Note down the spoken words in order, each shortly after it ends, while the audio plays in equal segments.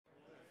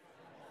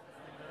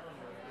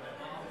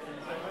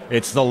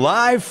It's the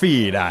live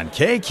feed on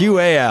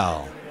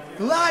KQAL.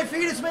 The live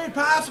feed is made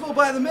possible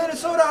by the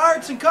Minnesota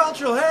Arts and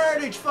Cultural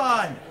Heritage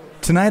Fund.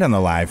 Tonight on the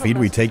live feed,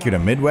 we take you to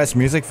Midwest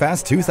Music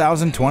Fest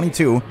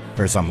 2022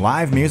 for some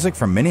live music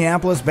from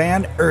Minneapolis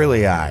band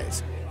Early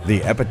Eyes.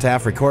 The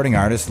Epitaph recording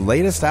artist's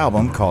latest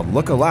album, called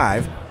Look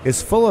Alive, is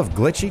full of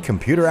glitchy,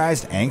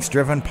 computerized,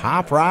 angst-driven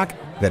pop rock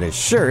that is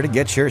sure to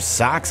get your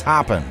socks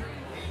hoppin'.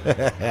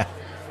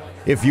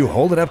 If you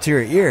hold it up to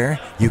your ear,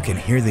 you can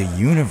hear the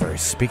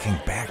universe speaking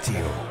back to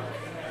you.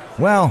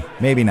 Well,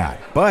 maybe not,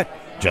 but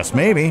just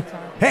maybe.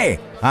 Hey,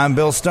 I'm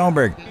Bill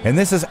Stoneberg, and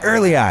this is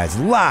Early Eyes,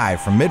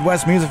 live from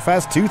Midwest Music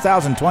Fest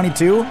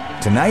 2022,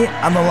 tonight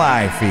on the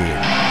live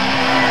feed.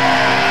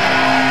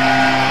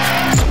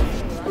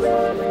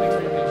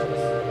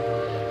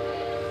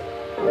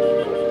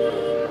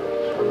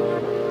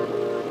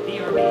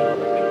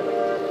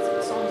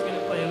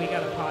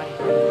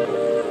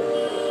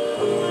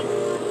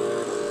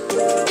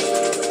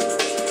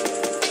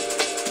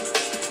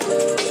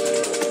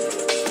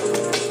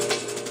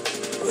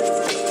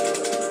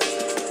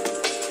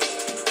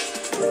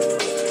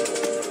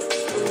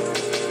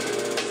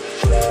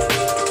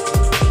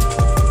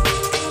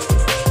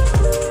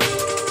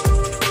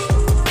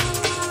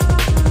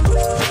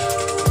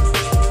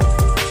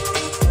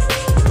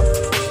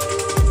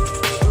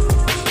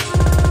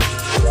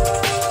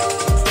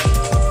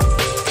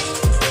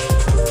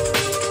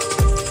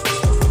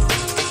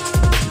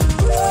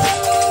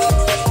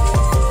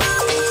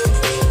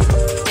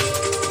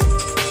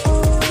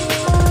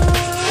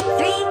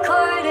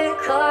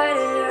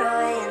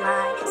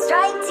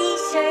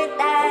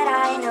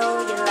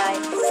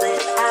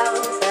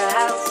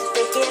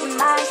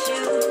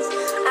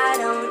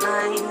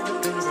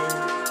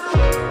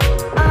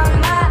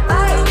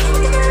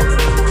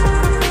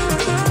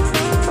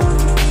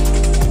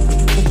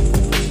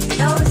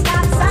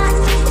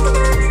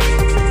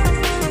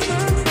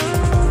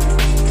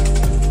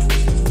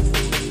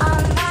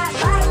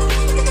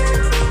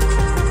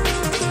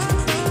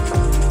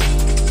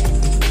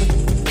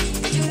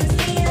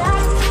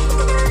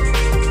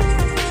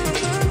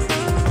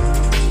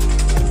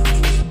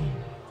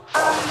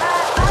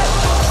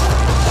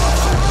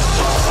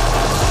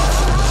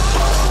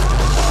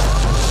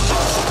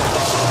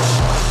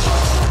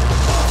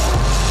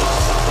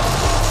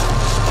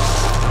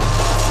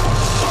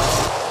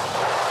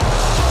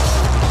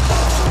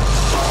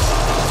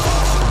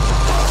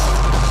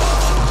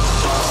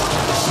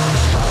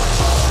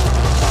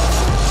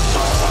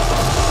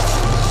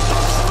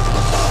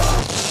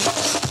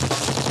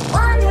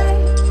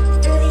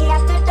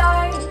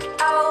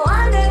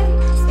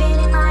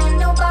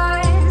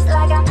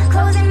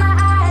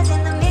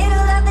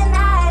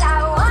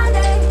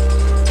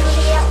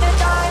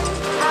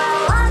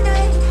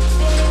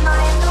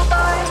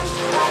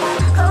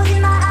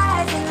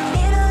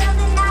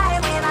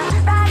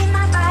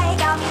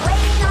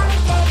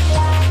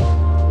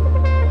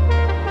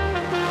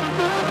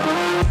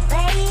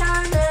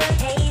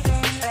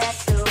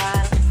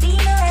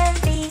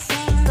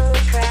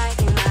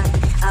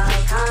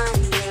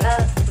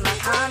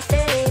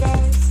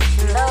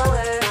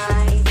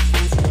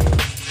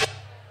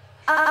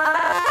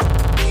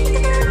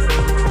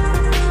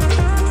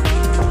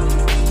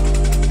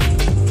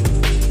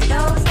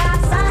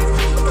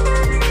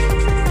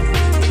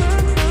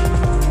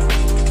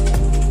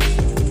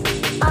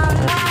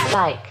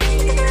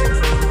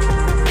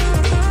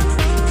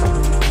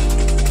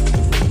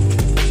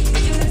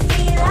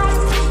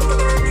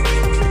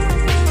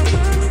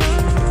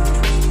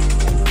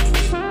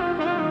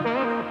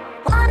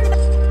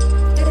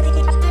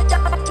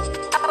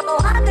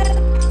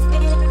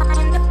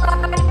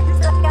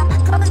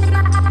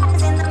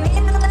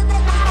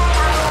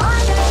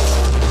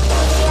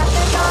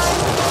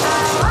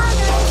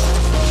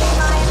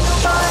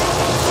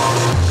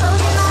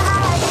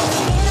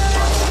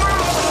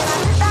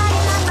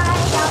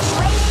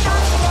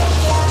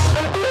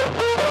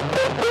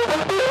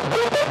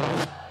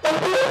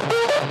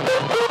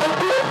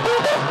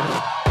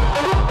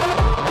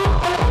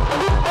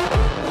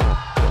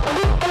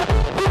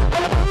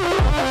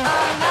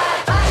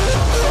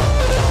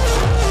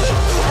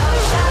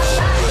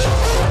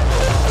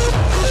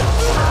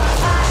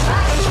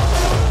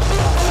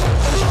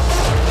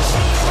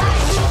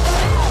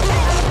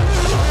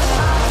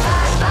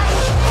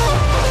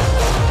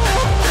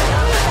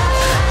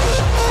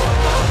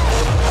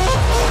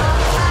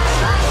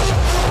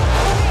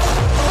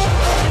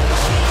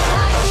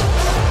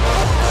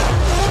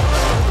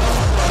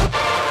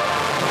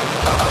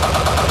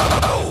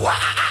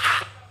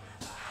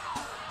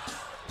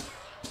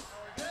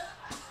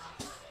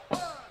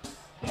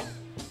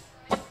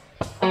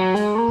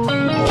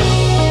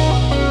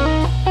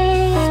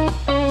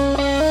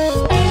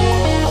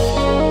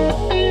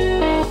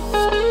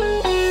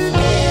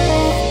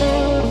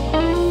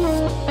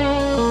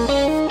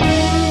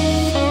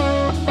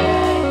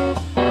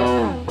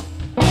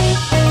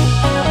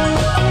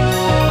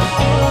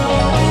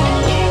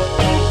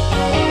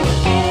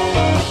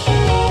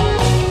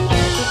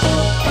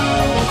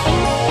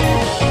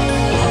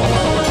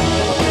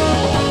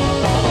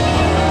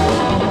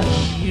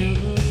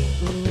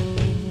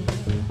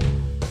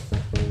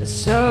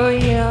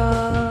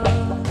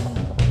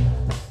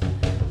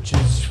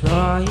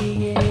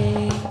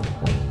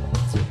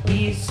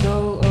 be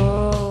so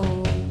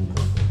old.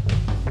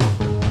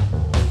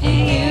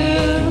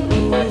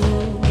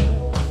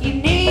 You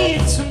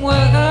need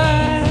someone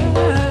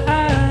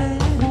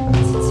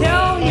to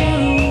tell you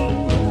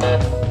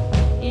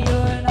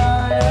you're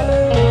not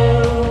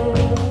alone.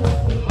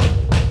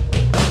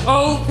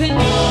 Open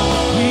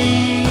me,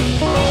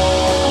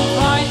 I'm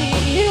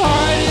finding it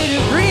harder to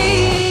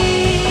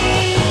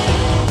breathe.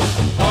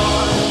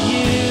 Are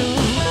you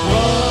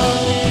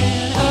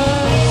falling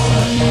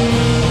asleep?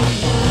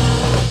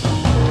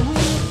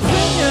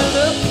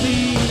 Penelope,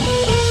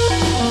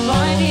 I'm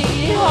finding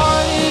it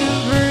harder to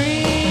breathe.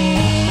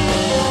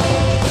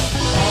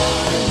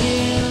 Are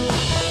you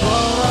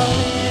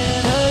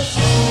falling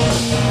asleep?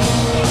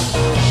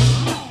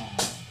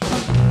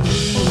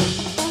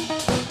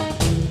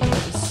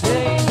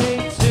 Say they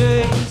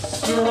taste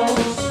so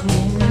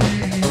sweet,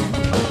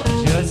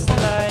 just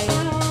like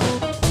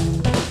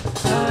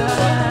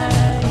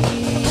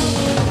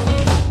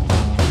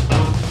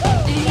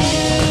you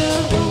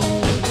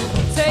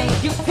take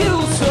your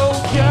pills so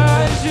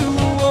casually.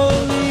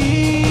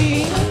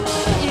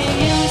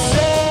 You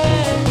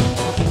said,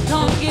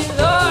 "Don't get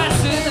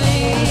lost with me."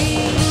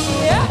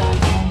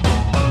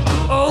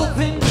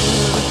 Open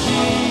your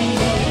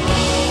teeth,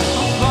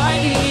 I'm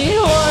finding it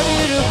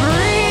harder to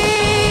breathe.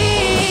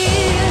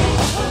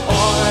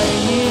 Are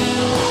you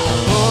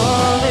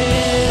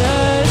falling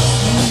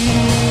asleep?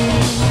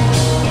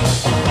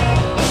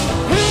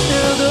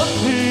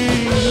 Penelope,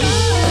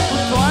 I'm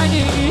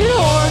finding it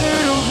harder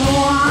to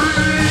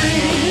breathe.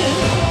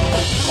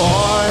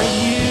 Are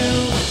you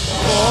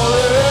falling?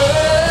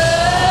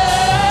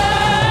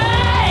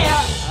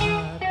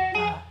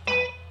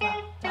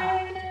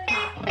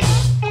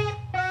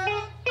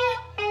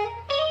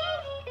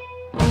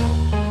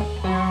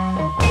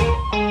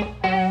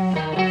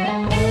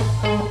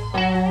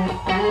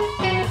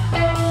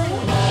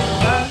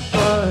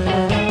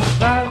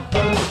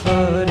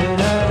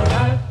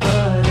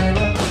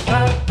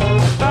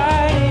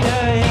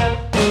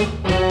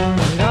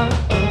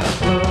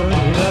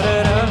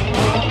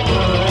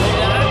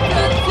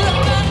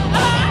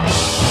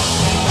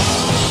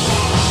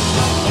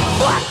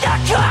 What the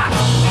cock?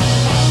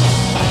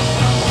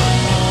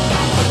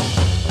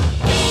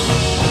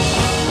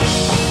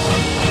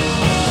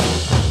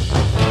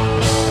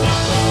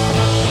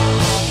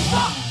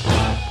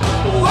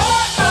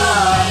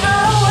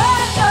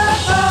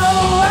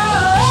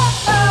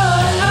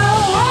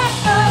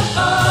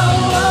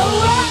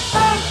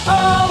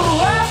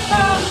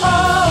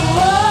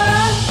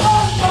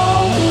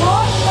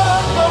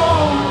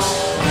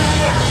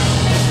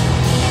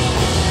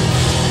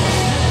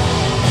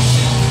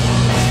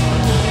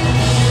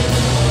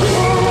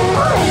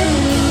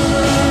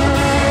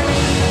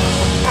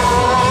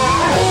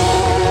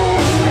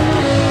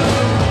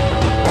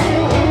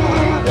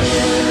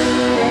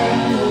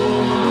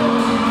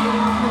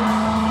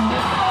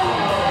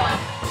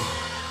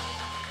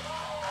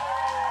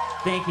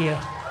 Thank you.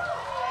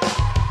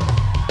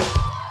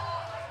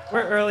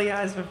 We're Early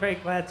Eyes. We're very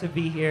glad to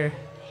be here.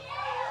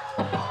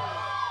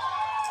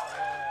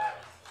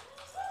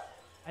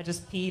 I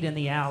just peed in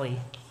the alley.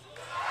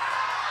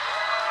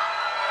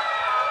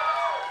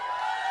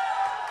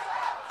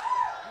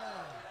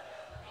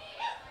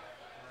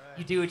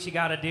 You do what you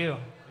gotta do.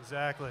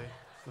 Exactly.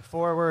 The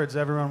 4 words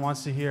everyone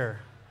wants to hear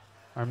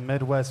are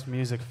Midwest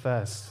Music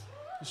Fest,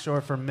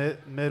 short for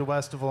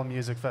Midwestival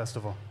Music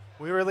Festival.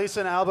 We released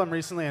an album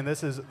recently, and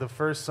this is the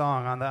first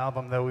song on the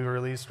album that we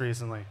released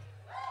recently.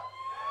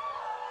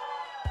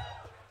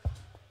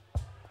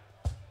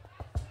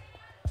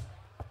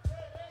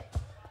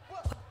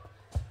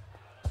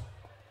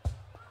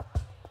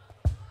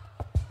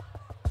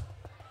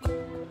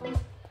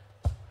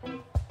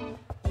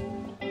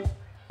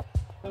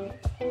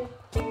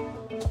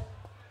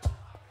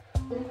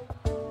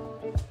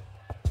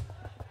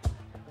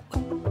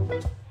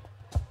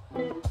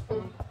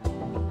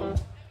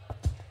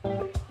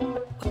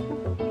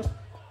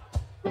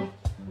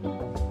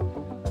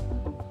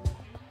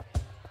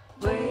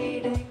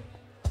 Waiting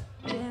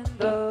in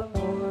the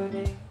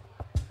morning,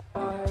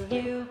 are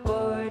you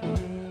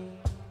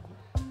boarding?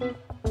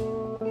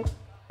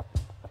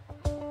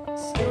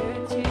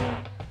 Scared to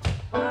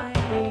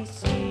finally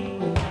see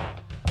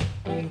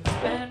it's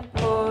been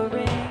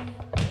pouring.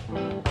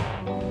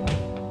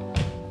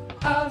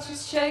 I'll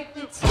just check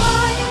the time.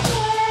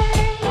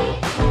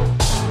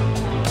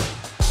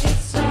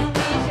 It's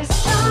only just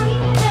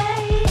starting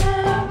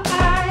later.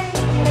 I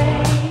pray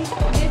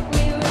if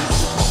we were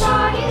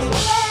surprised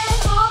when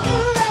all the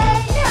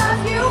rain has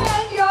you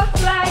and your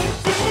flight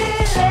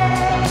delayed.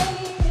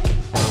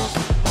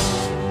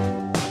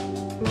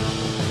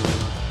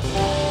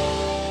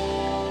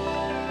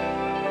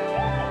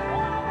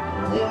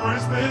 Or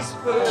is this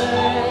place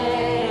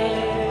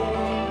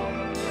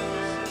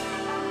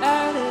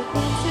out of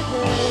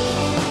today?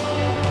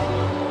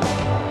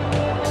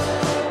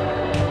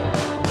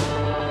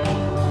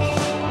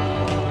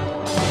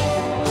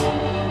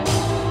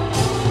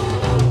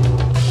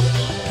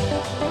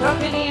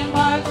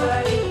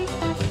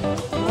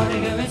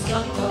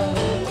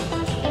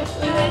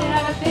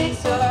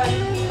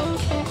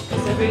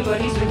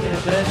 everybody's waking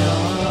up at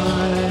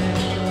night.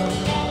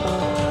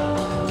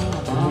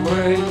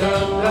 Wake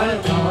up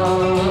at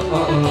night.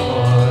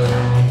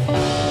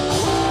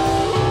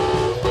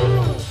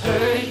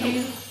 Heard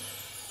you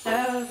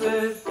never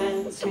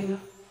been to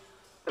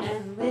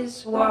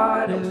endless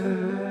water.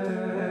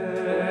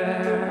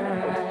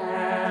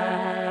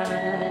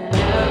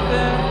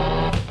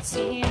 Never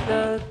seen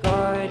the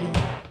garden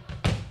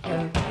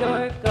of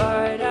your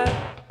guard up.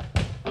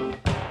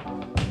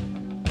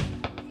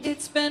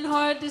 It's been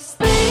hard to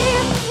sleep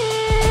here.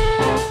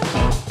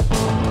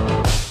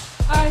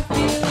 I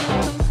feel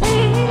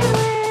incomplete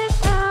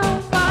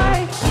without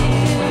my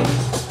fears.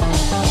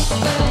 It's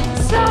been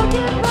so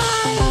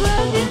divine,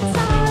 look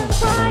inside,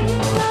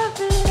 crying,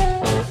 loving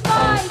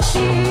my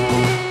tears.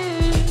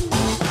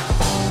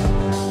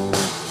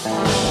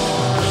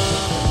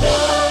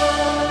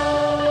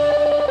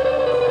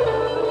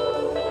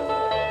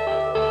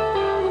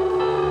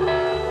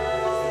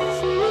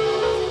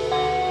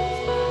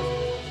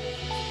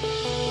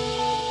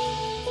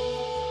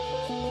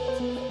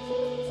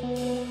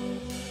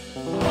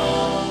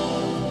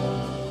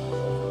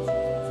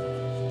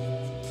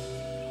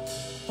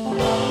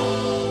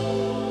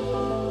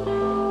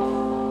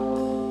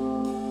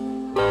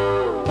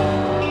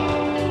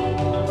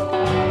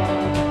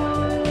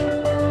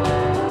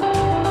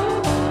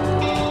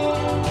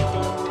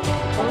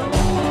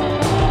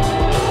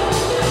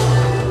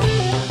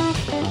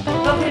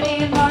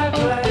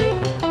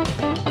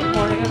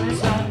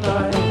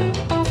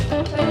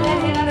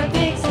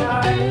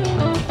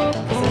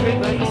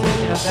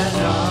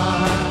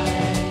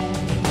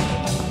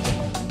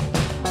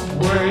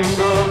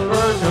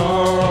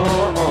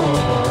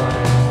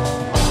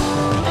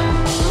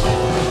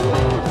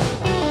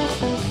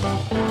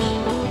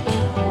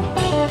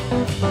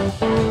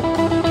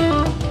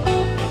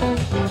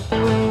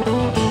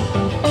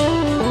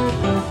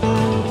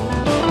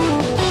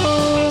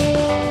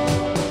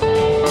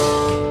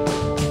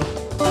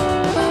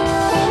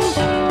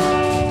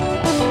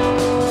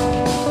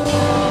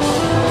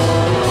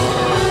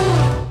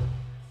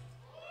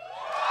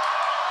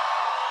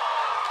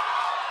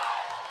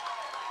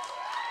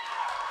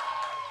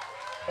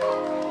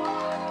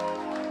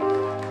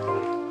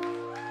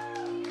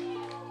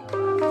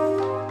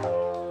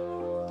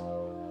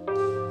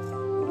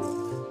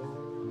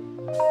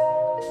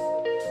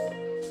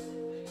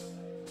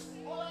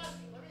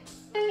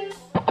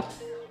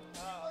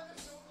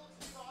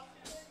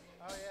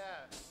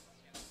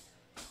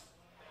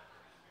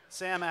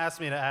 Sam asked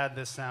me to add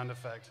this sound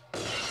effect.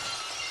 I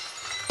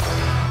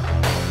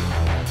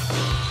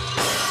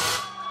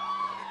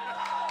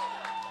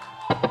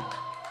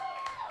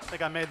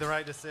think I made the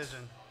right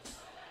decision.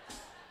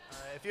 All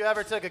right, if you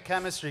ever took a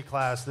chemistry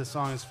class, this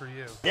song is for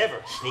you.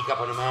 Never sneak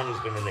up on a man who's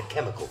been in a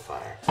chemical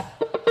fire.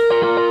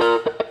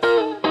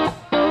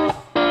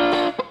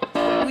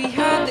 We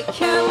had the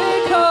chemical.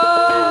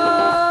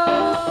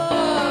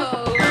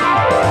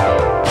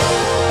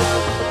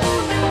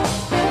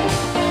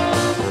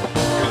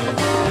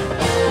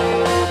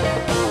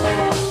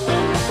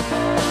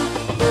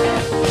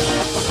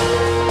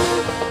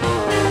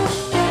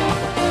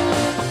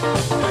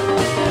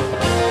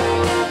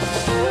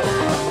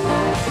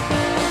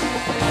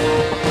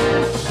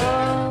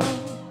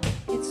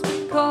 It's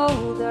been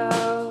cold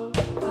out.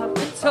 I've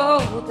been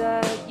told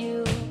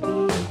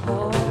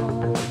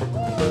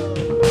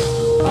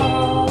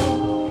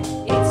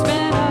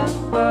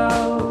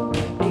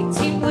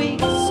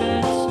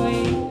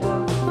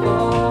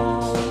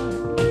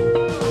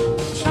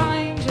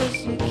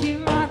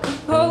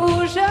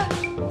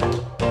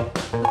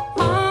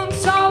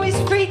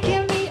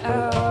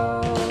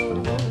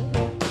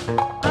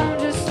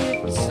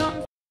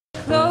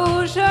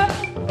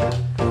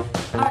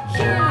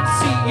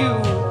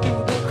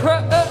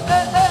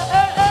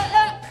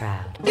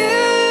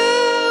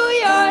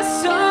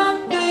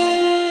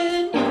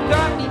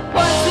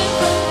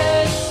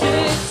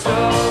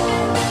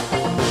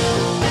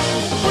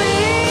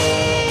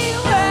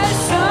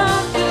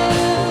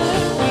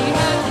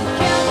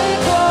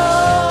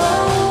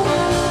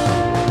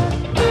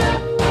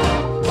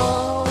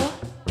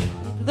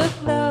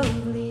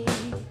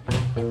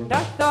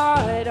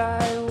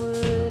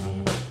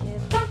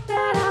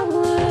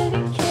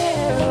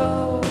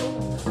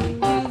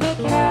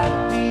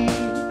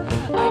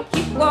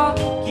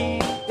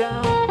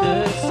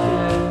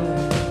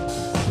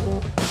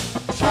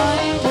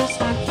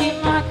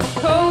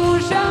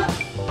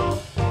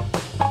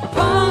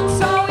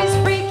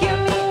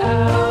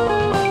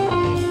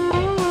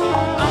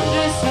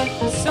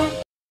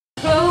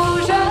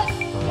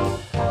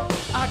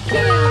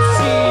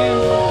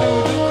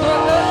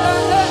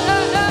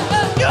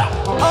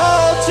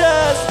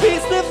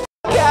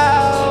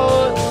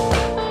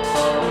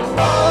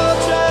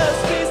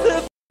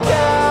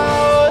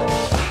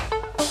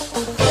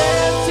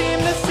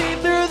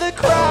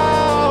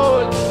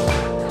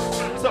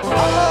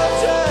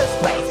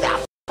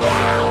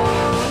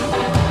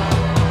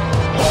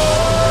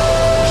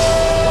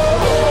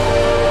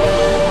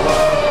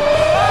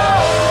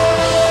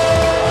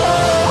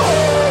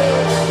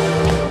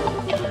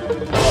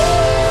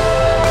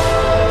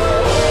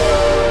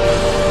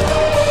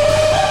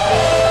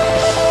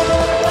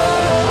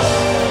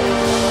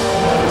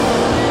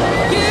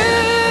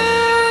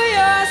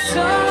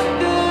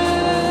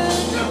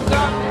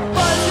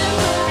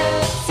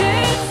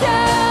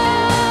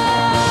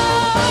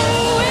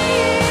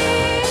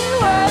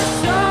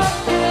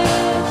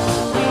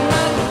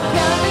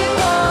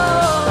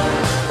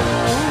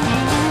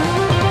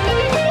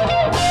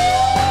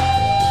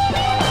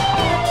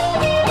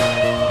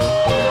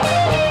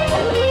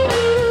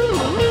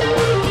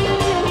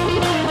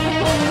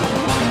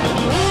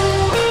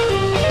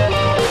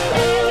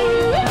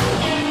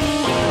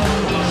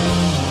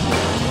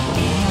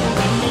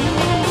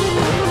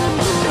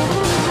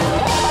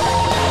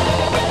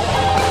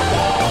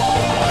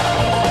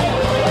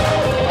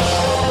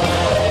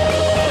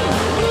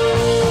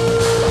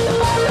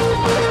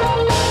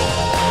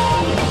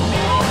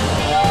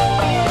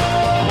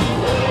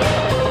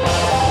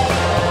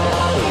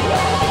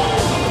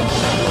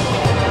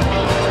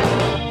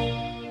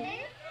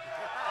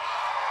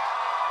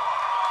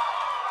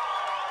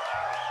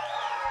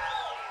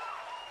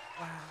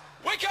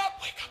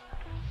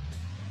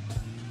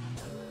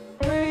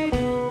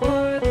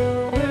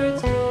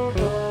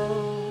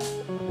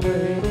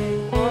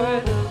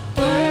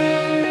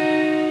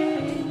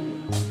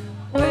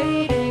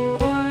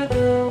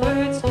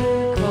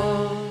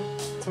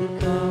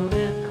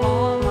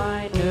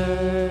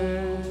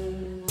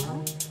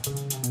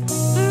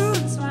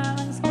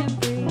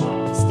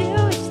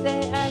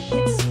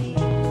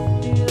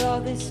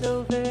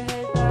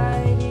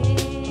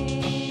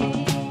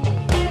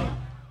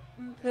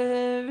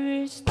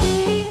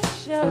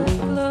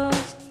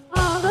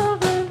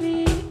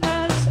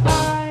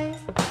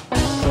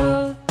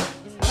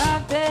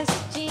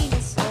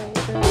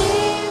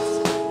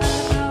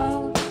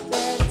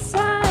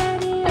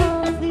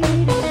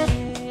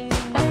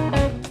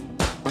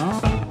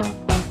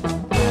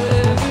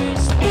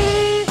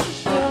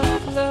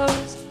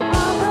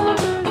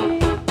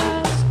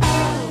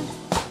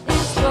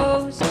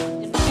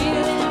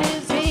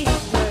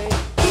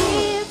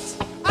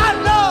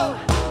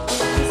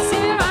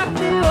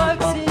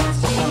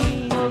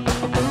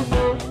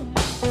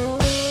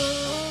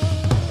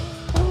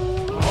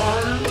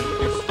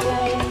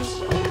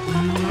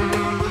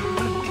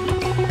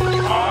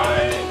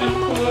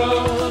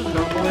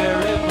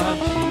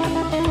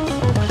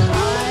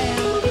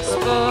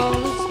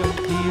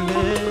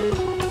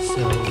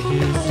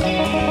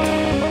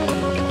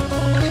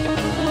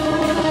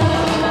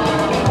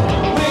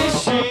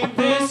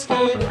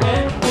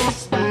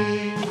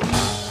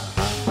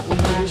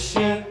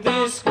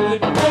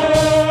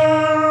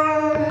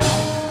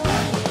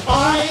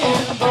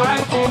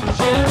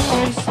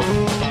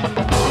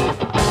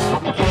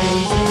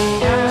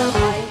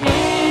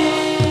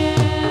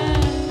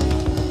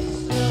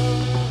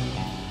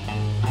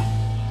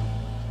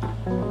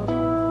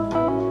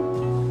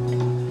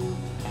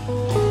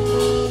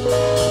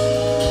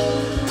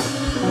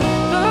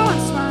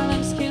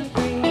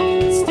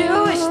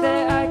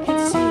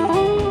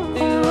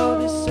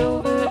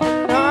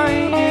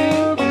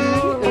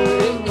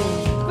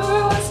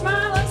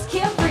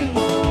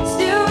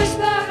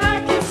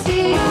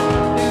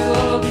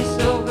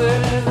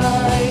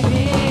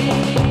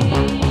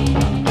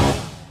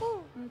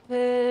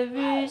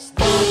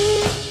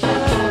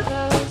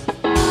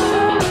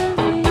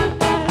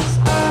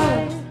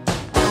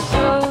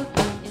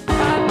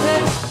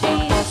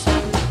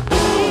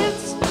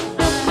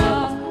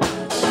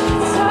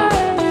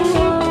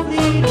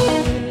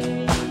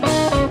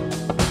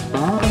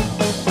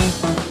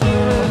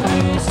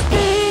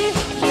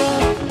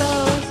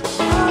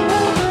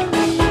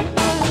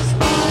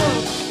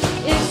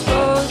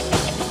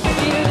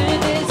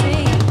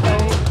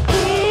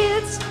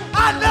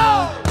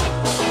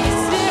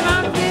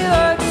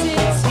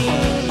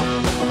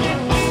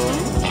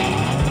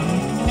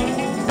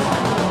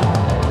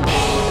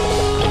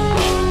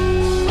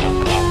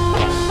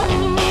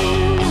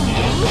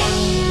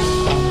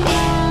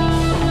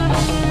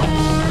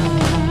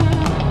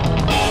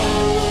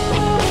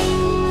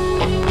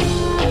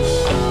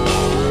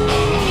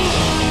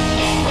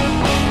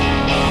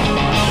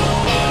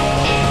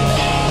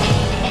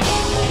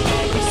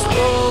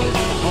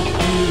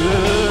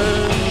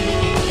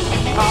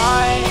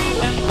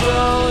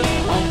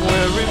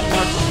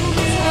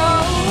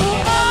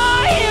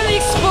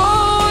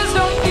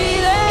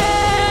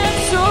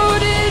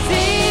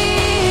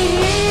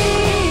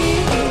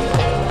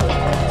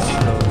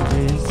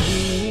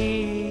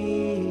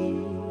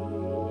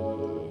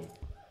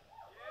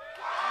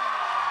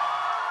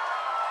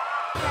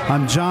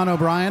I'm John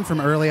O'Brien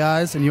from Early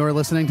Eyes, and you're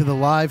listening to the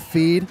live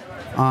feed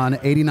on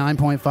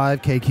 89.5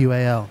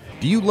 KQAL.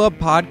 Do you love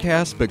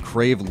podcasts but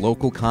crave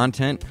local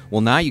content?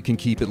 Well, now you can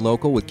keep it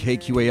local with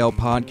KQAL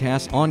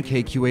Podcasts on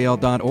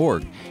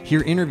KQAL.org.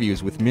 Hear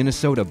interviews with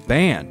Minnesota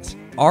bands,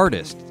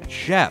 artists,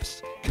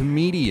 chefs,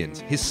 comedians,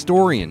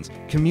 historians,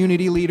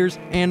 community leaders,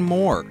 and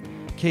more.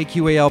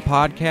 KQAL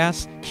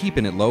Podcasts,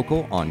 keeping it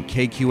local on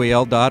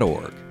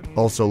KQAL.org.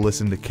 Also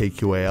listen to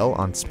KQAL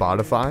on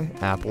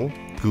Spotify, Apple,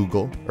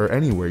 Google, or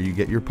anywhere you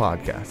get your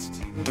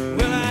podcasts.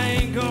 Well, I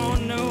ain't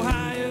going no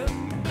higher.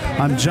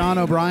 I'm John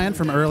O'Brien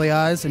from Early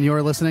Eyes, and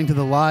you're listening to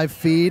the live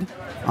feed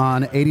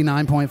on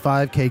 89.5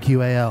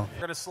 KQAL. We're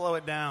going to slow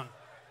it down.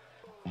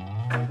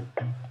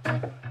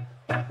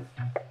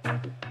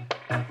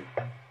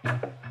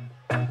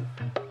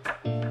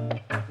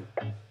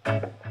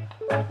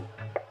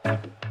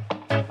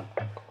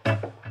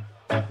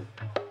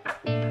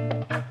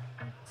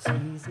 It's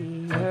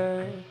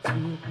easier to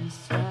be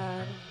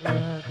sad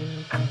rather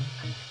than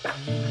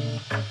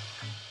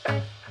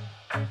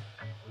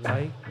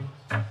like this.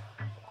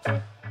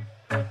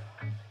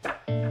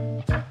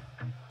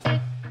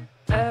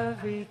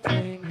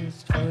 Everything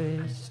is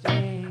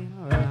twisting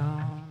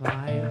around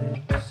my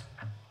lips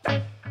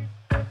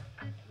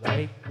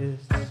like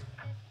this.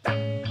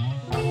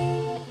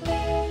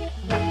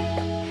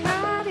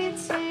 Had it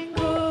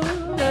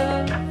tangled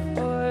up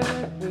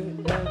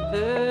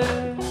forever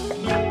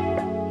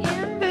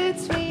in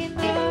between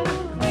the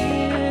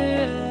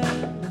clear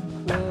and the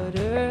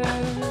clutter.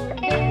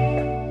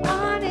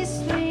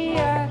 Honestly, I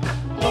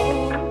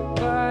hope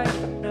I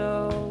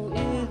know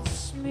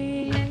it's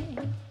me.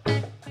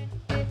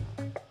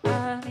 I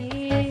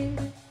need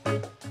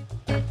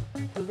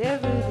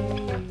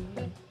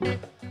liberty,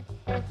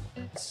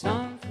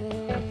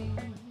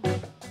 something.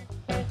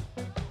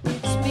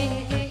 It's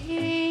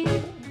me.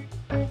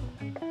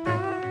 I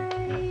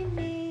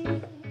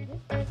need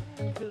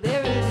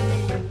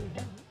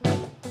liberty,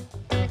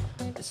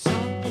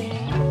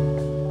 something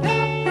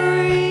that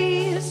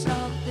breathes,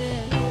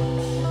 something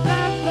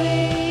that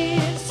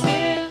bleeds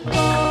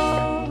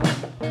involved.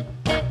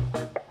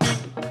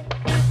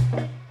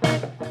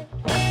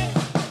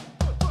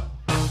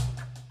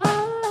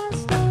 All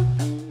lost up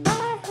in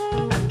my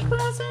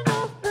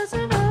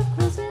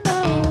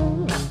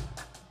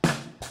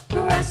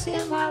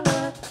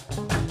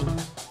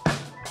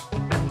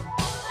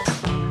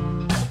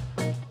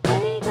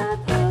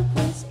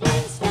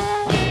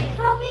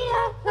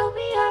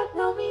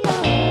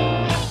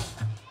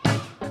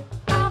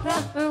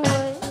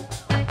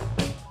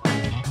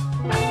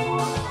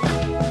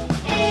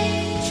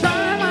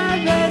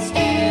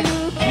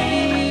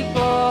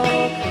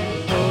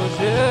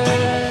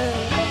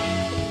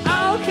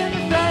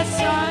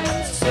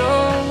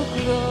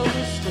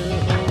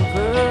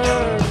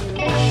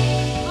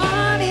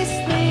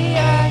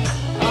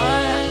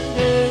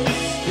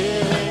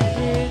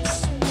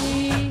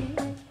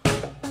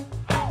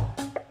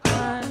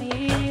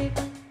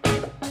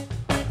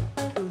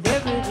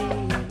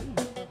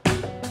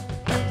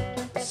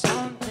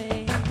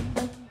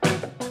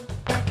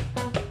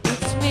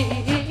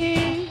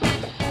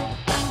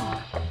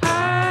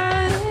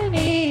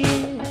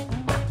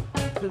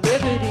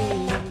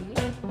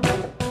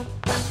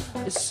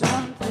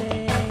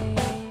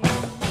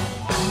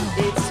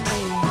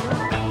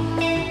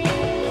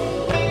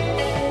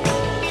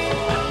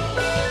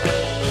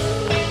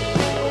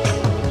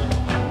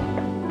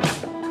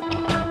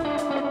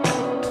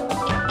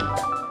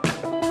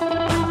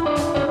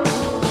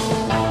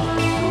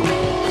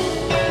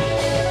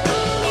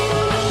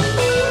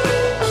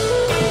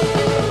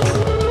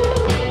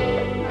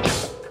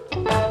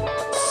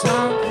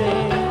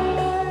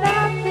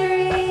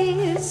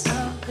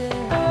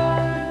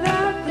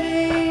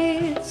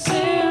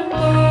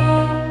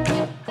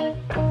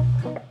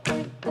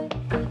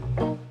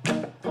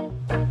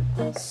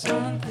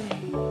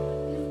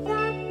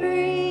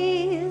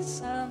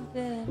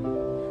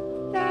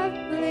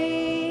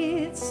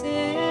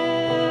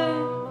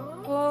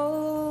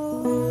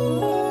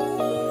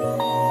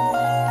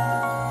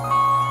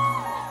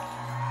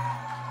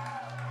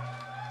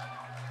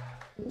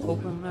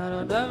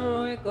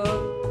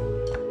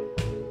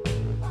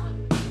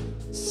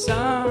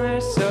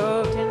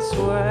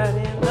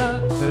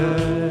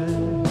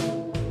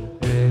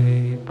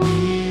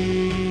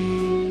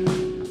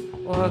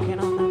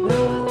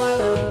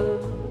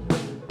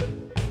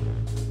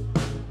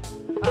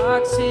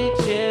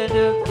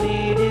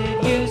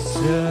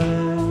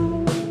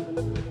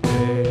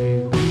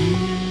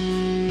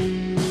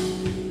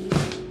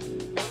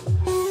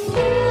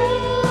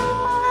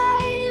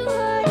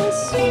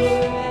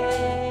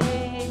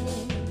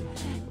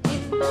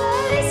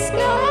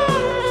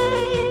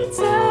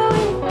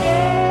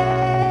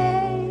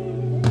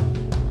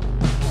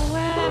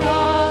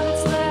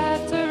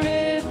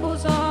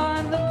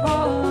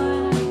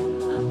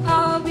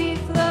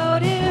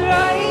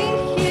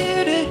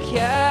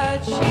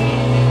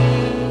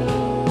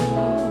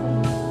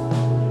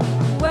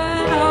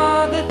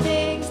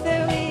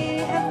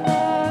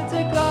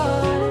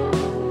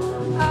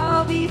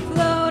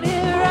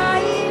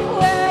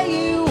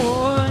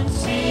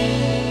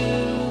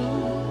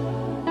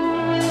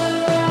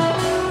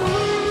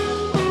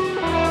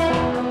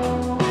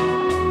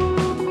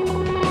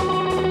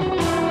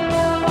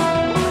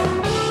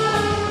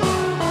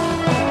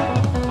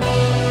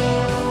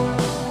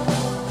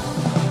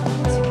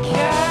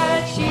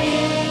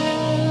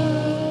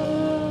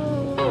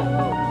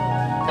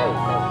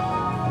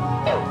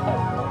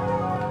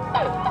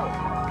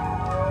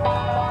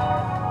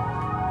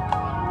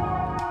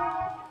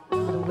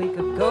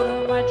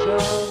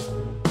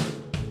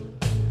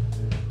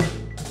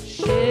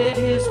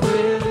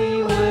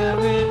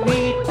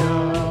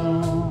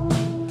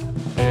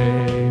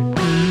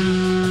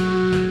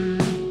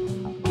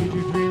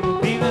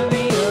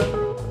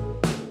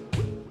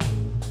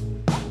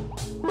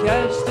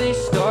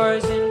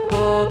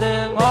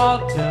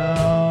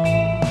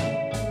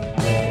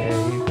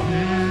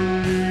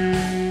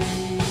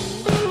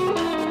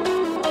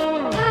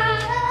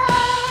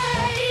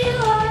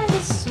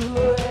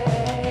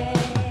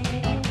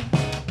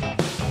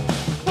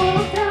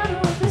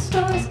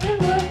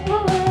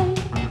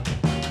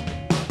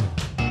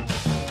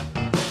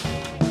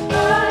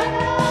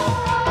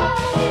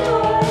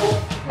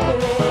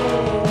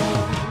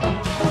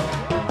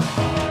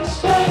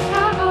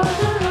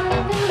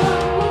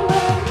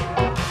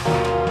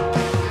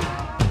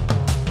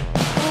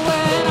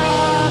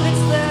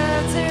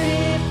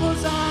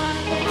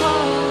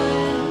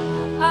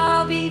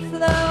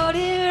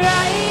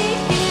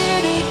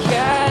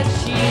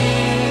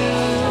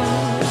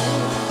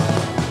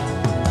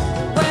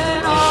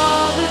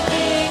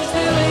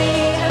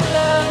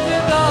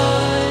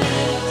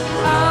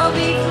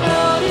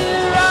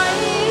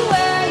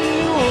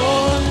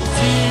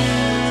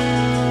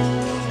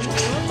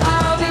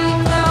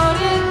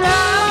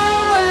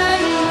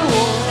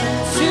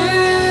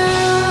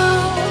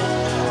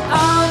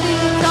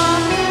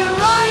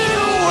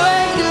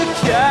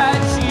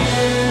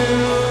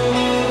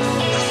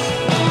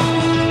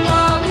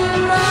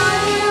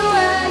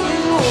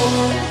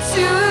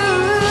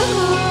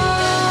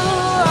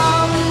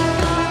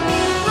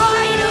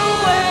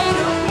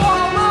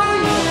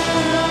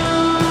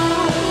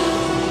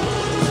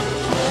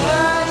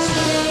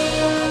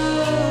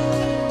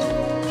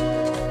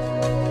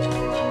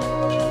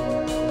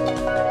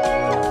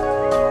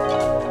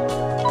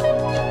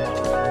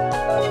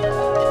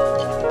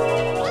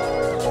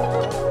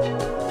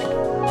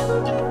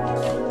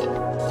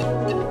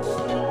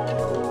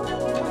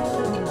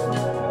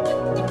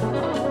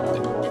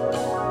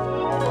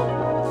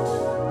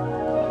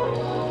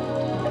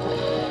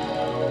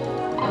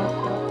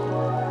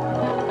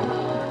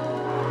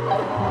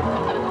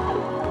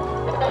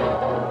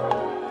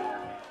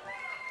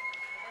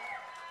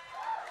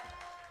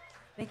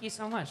Thank you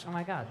so much. Oh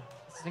my God,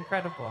 this is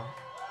incredible.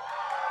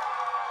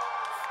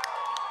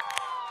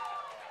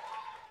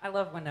 I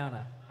love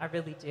Winona. I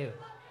really do.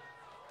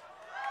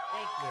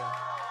 Thank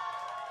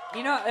you.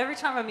 You know, every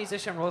time a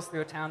musician rolls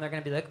through a town, they're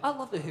gonna be like, I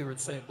love the Here in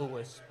St.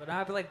 Louis. But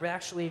I'd be like, we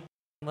actually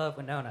love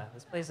Winona.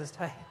 This place is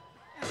tight.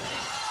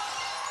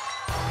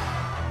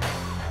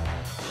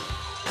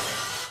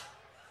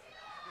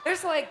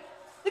 There's like,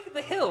 look at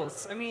the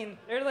hills. I mean,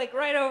 they're like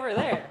right over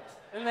there.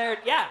 And they're,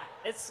 yeah,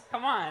 it's,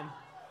 come on.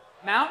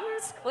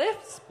 Mountains,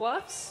 cliffs,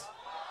 bluffs?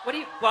 What do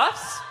you,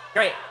 bluffs?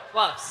 Great,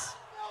 bluffs.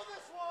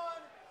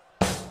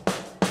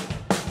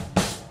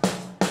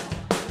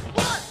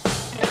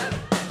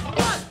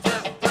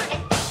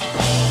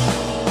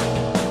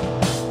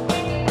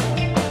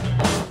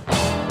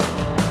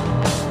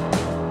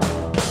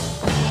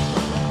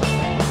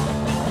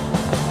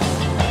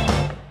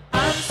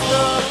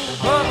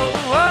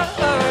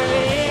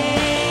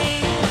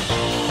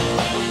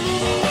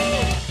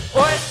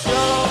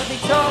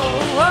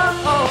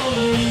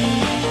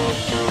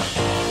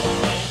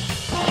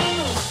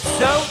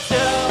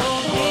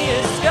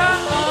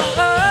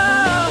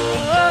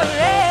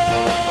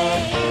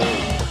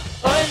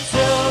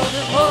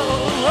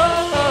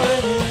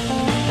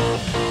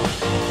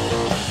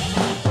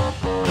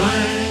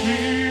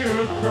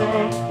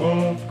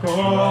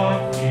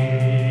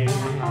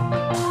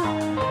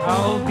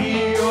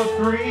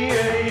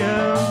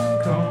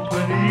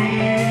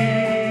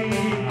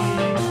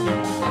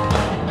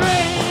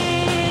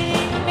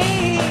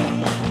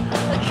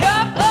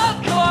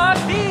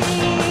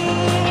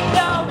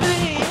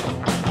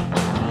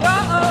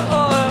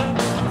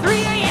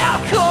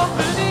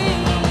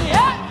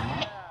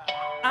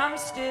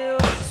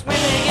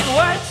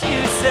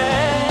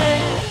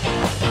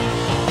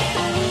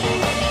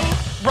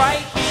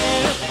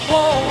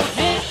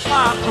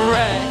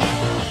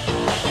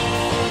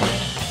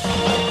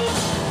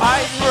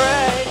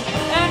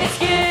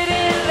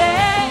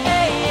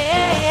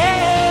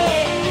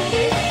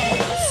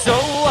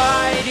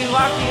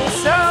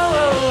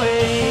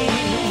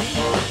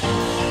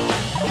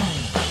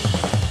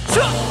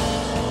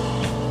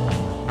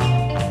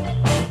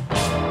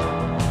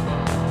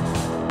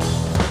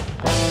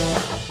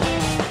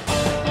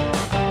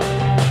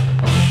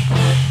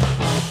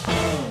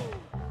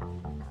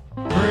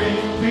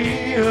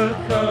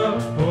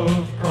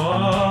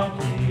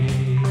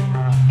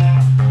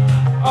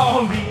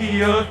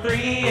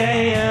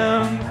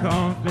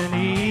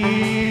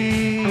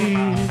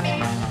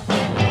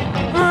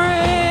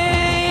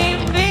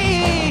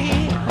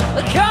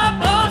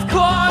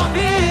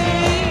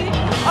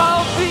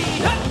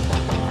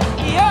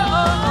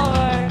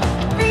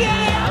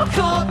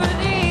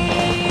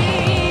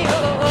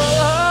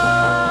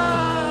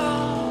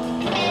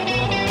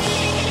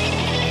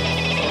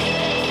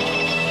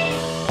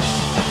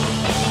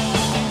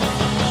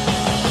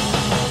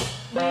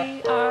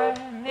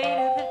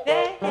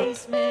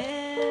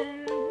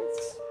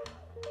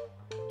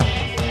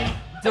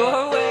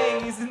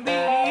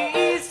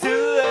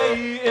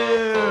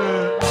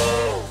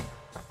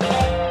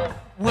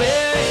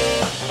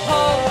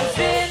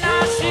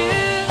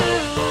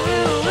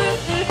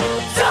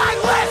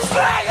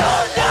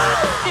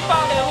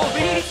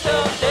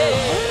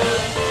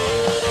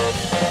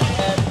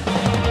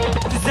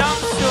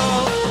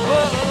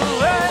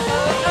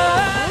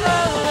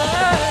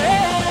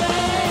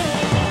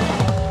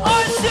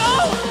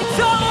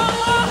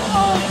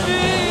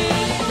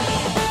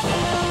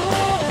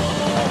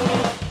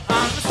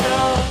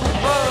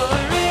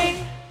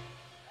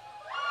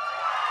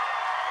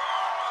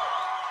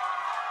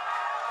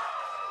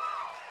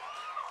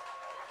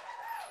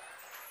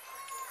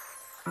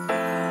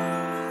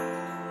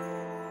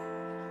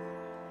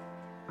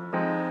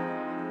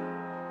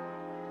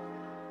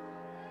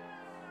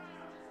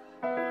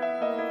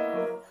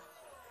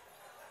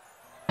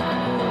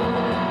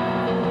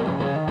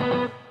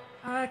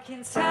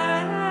 can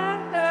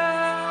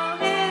tell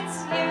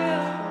it's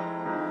you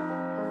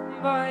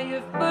by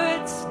your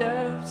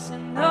footsteps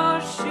and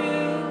those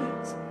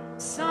shoes.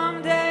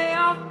 Someday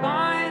I'll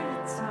find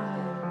the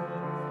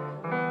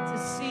time to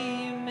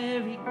see you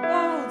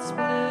marigolds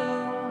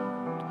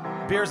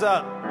bloom. Beers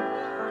up.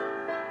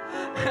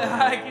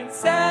 I can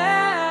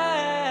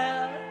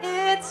tell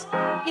it's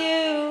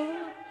you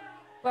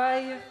by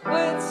your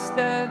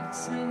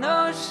footsteps and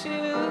those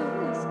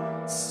shoes.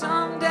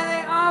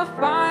 Someday I'll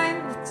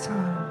find the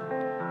time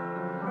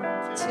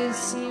to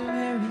see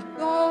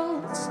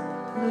marigolds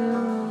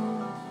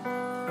bloom.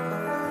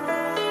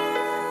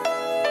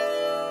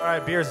 All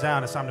right, beers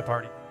down. It's time to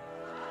party.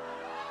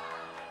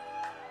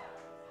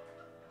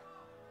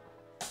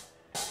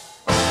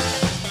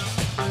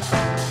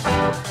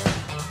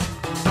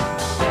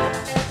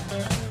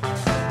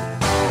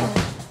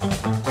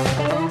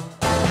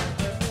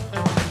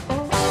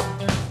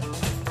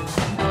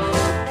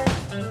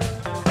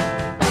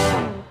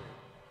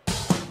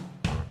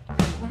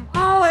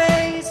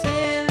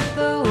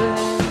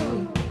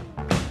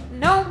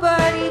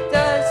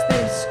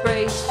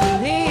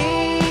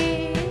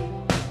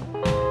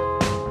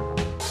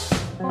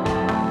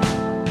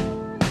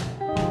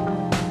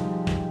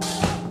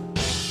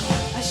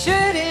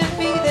 shouldn't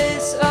be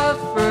this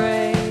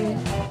afraid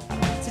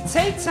to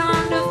take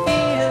time to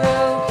feel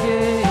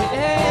okay.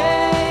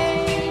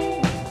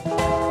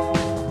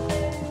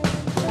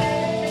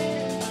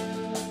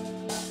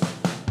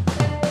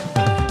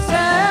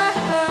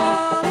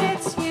 Tell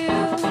it's you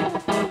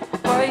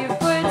by your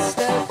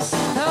footsteps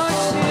in those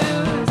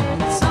shoes.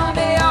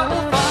 Someday I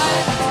will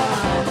find the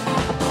time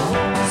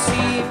to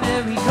see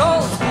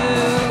miracles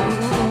blue.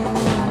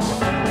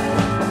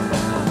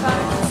 I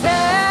can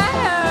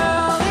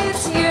tell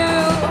it's you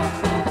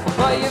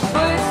by your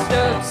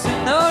footsteps in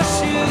those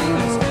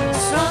shoes.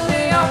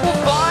 Someday I will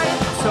find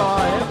the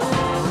time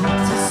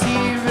to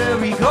see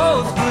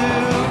miracles blue.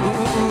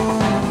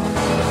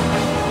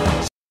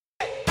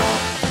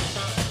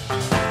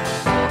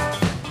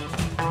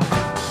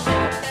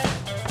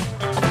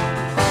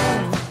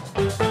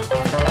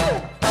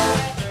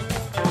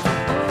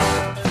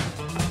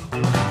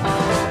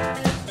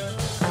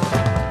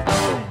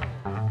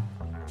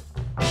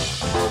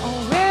 I'll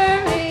wear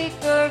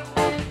makeup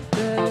and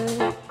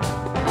good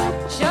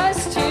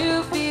just to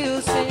feel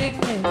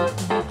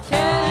significant.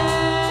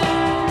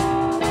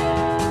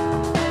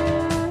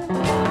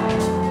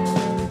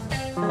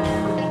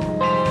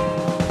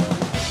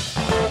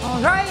 I'll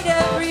write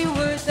every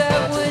word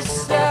that was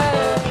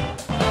said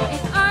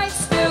if I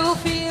still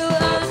feel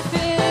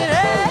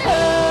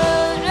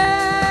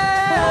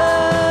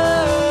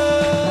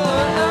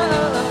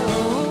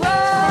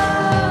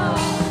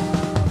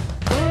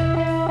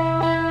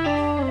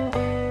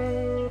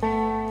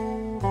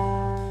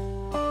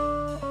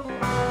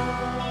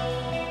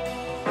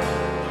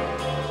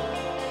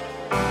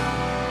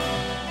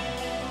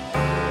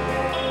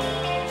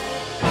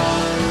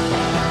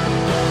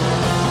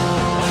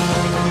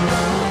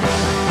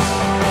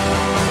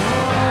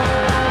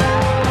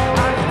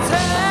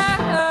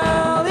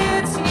tell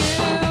it's you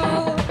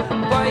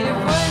by your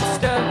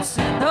footsteps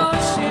in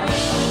those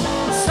shoes.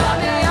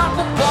 Someday I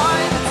will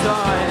find the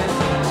time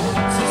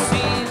to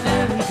see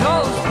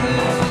miracles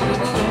blue.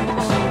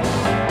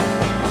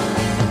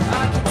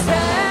 I can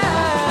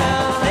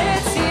tell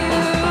it's you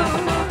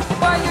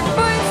by your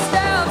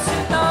footsteps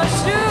in those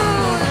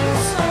shoes.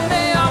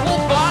 Someday I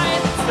will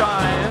find the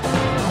time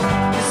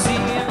to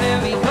see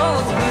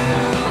miracles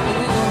blue.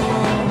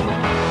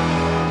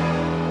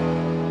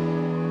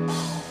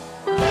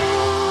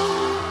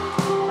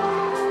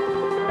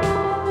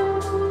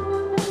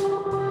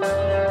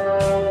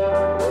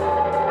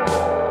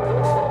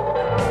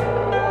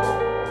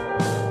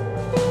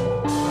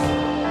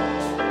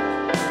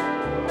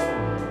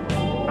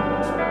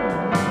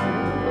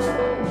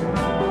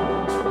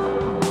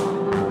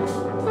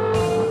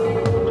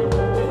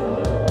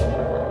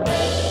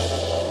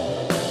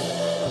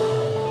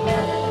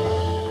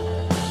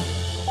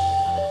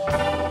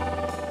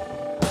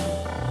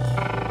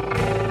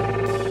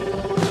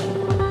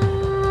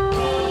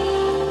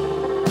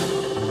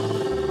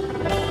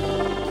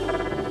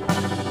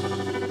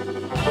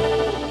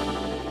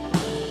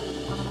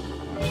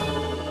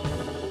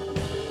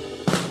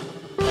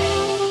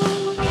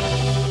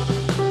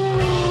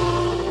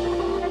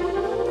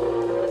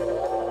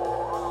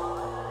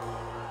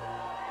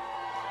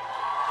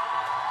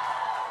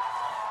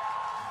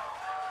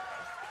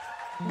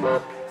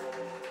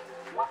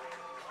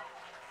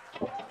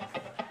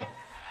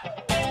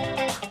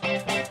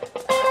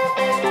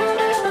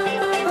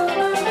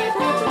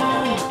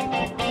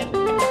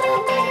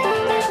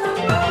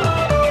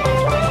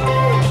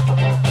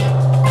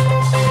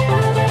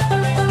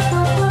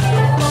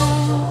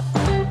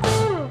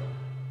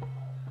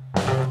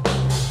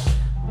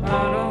 I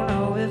don't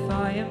know if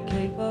I am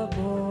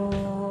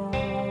capable.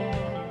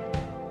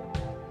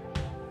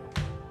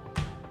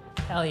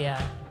 Hell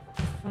yeah.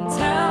 I'm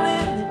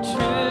telling the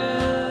truth.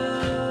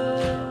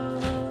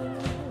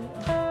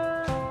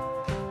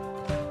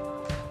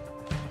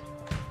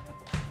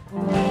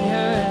 When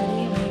you're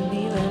ready,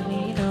 maybe let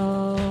me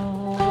know.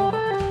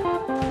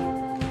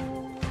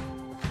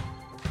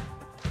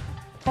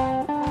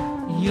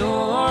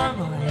 You're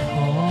my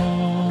home.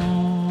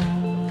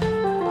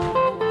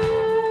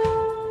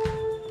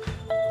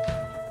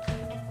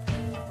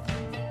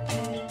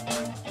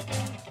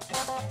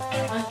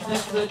 I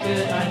think the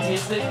good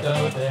ideas that go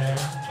there.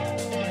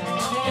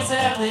 It's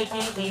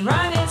elegantly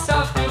rhyming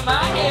stuff through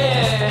my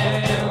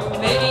hair.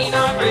 Maybe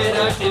not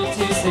productive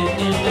to sit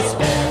in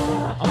despair.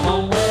 I'm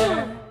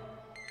aware.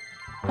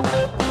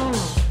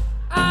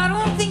 I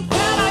don't think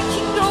that I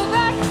can go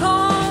back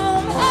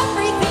home.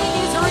 Everything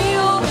is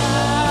real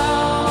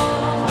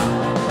now.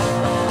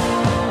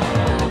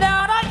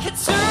 That I could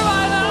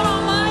survive out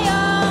on my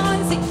own.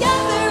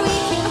 Together we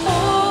can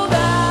hold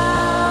out.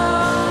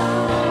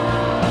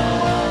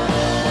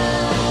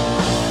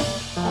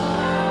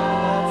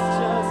 Let's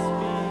just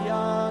be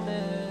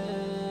honest.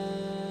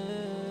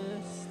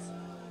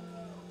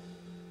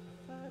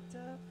 Fucked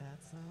up that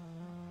song.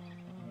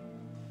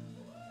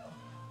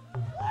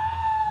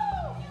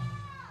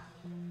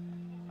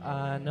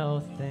 I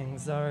know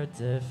things are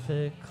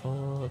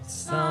difficult,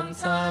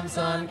 sometimes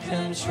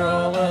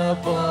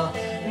uncontrollable.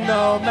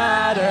 No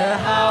matter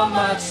how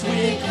much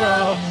we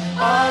grow,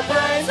 our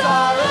brains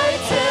are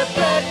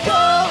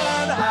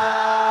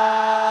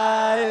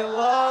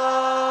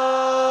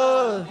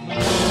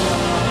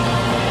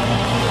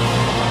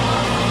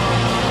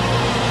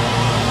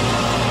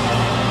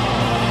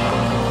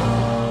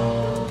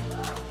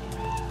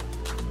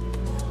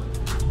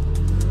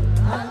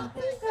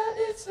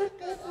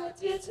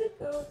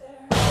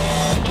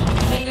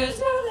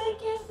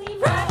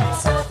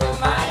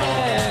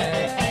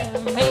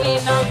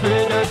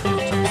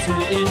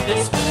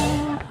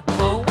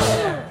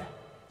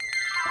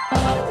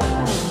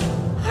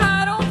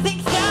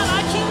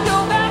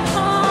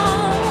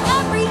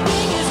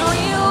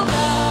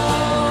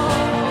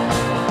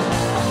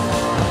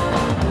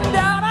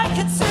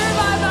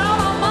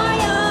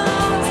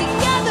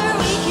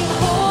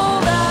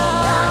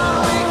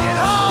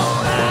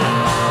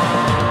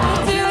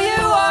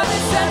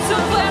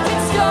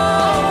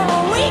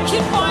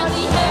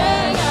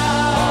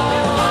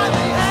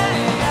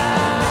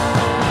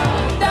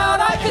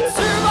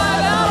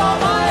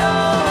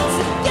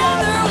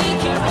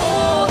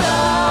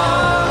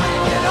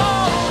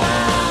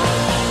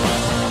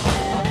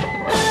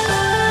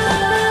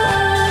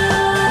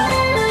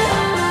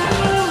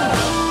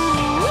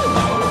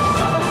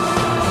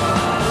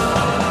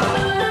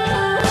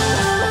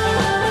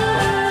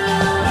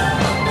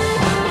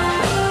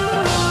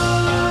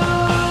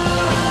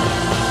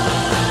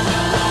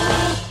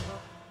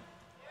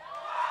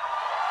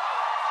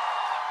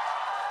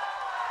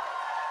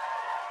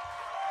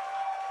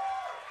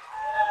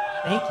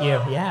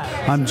you.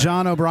 Yeah. I'm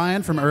John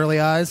O'Brien from Early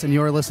Eyes, and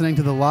you're listening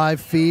to the live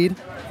feed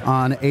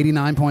on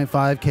 89.5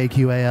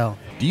 KQAL.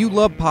 Do you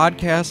love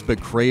podcasts but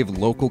crave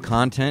local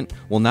content?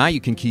 Well, now you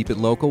can keep it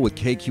local with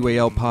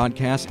KQAL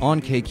Podcasts on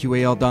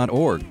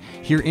KQAL.org.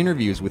 Hear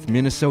interviews with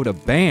Minnesota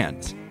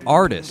bands,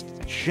 artists,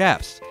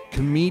 chefs,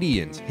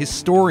 comedians,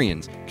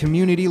 historians,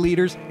 community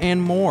leaders,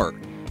 and more.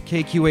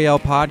 KQAL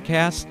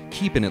Podcasts,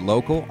 keeping it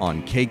local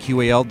on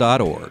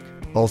KQAL.org.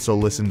 Also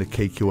listen to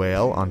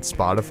KQAL on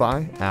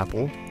Spotify,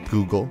 Apple,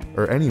 Google,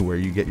 or anywhere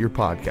you get your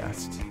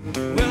podcasts.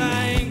 Well,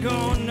 I ain't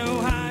going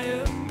no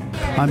higher.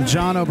 I'm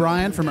John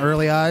O'Brien from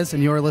Early Eyes,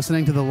 and you're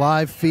listening to the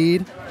live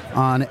feed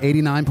on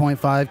 89.5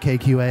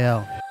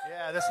 KQAL.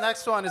 Yeah, this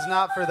next one is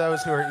not for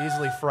those who are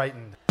easily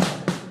frightened.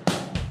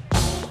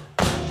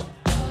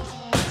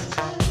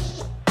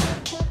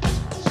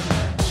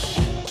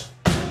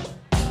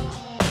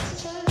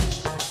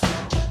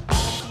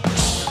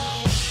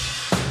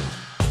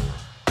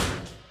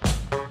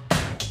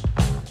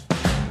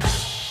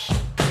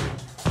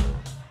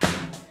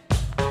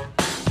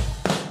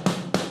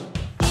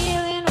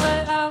 Feeling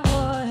what I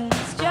want,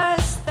 it's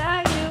just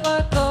that you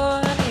are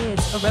gone.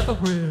 It's a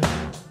reverie.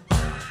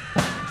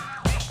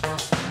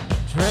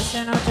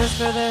 Dressing up just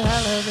for the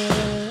hell of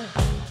it.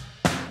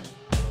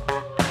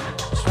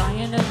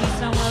 Trying to be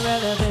somewhere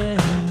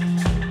relevant.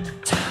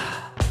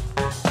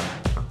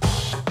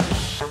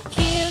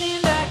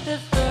 Peeling back the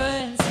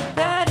front,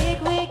 synthetic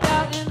wig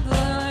out and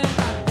blurred.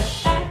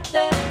 At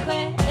the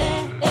clinic.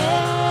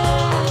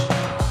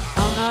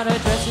 I'm not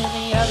addressing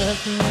the other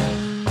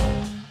thing.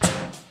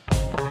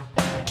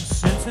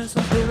 Sensing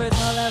some spirits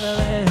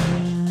malevolent.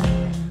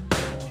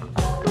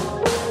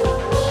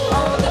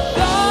 Oh, the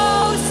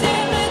ghosts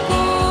and the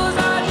ghouls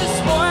are just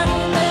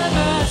sporting their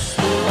best.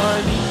 Or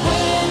the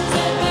winds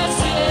and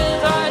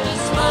misses are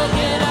just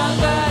smoking out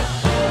back.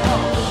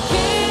 Oh, the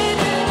kid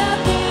and the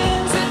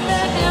things and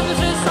the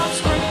emphasis on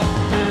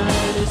screaming.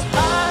 It is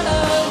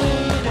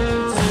Halloween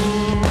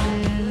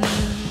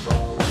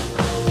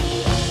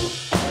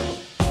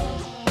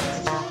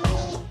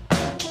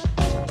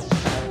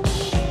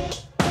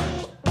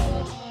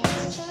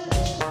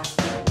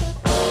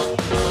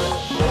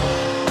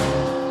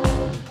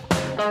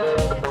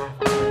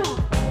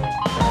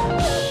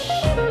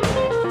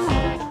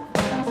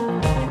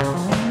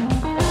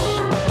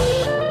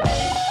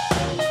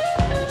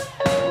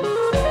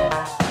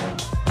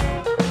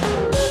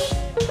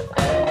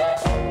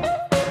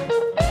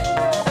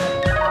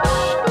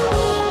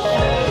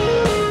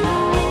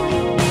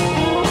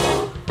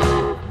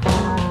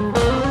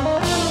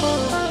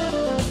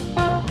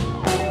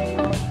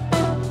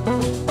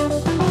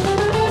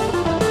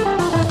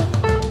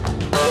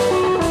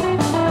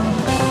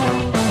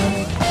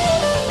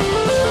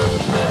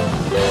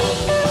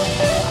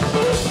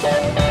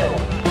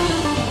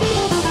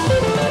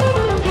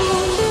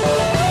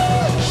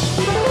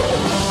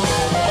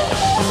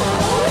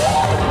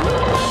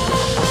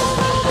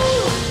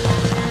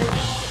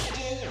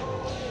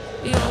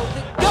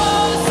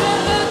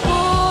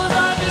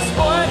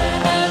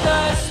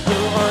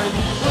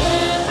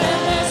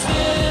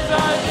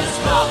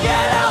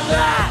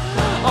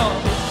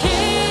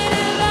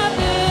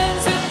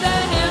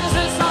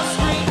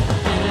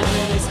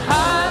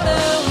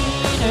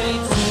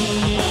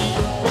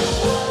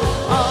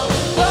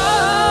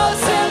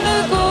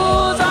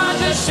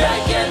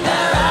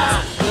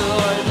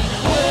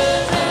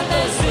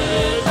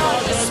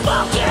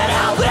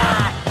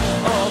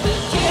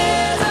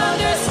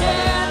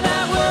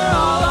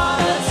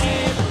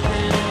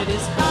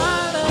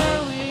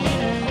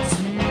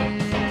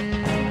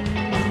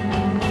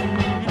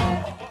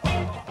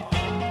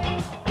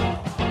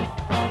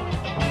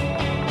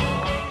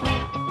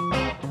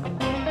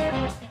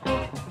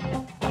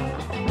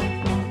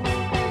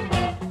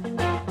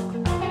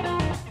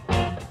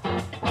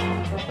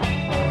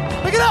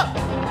Pick it up!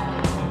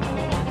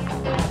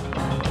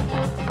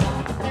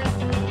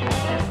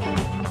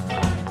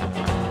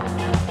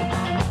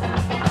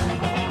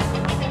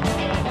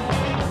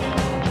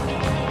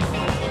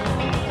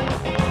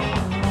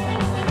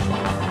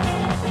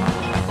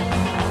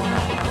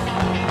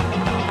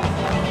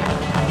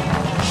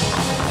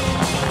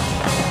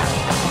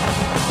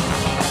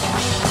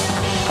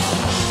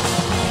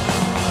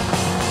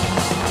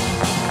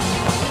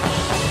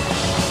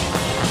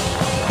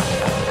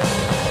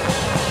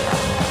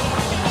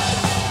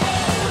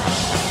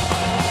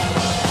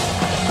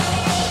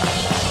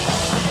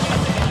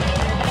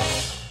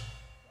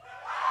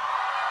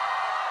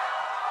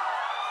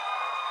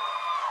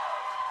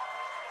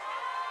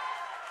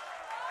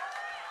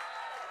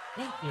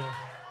 Thank you.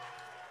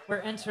 We're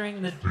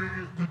entering the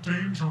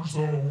danger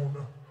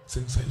zone.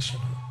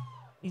 Sensational.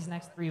 These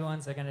next three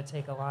ones are gonna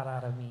take a lot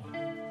out of me.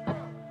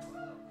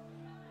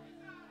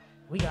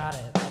 We got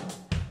it.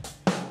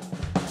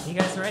 You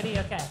guys ready?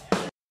 Okay.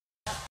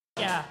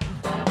 Yeah.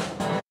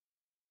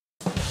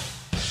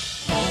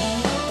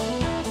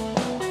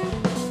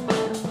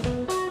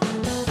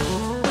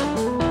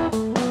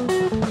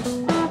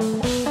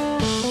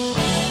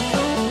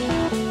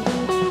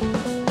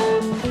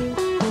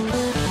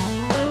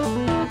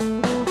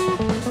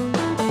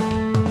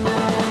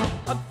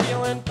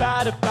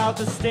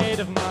 about the state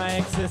of my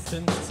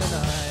existence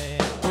tonight.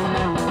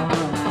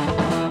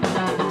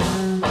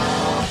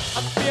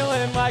 I'm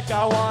feeling like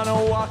I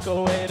wanna walk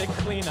away to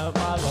clean up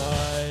my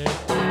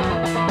life.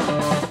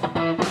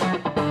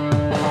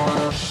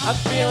 I'm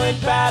feeling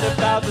bad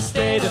about the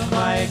state of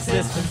my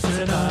existence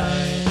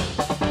tonight.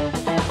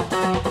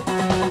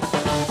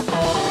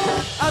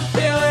 I'm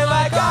feeling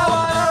like I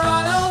wanna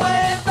run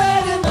away and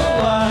fade in the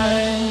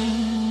light.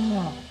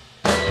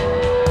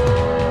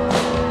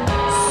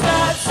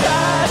 Sad,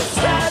 sad,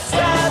 sad,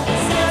 sad,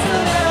 seems to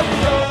never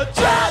go.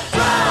 Trap,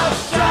 trap,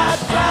 trap,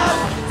 trap,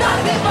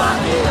 gotta get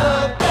funky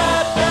up.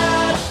 Bad,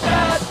 bad,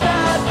 bad,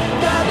 bad,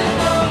 gotta get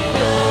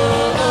funky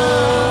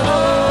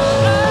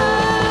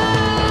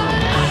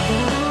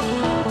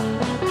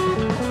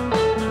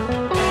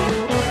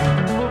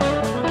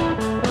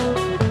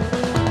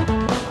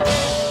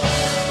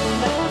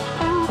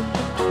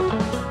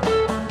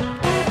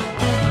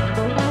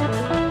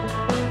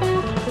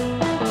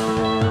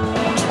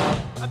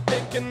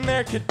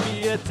there could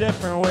be a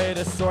different way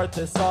to sort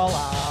this all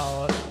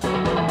out.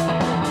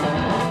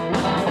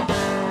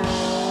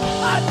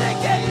 I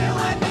think that you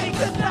and me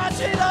could notch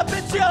it up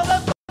and chill the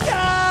fuck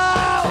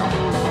out.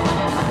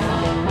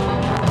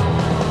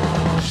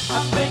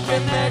 I'm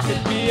thinking there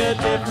could be a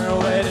different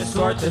way to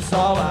sort this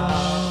all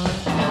out.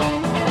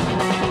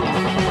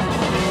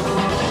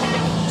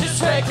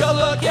 Just take a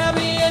look at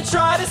me and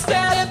try to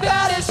stand and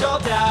banish all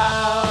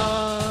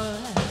doubt.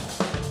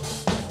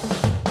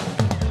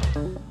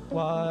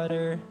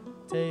 Water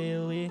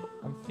daily,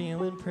 I'm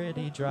feeling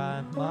pretty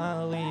dry.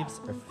 My leaves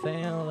are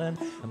failing.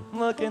 I'm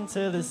looking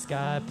to the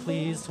sky.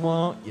 Please,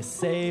 won't you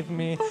save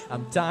me?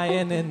 I'm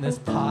dying in this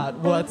pot.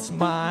 What's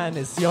mine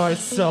is yours.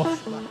 So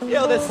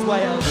feel this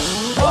way.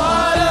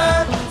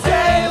 Water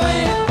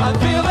daily, I'm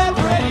feeling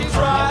pretty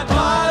dry.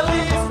 My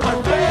leaves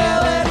are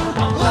failing.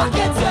 I'm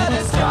looking to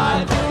the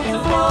sky.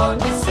 Please,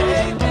 won't you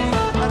save me?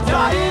 I'm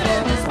dying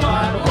in this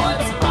pot.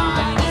 What's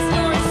mine is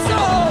yours. So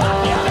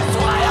feel this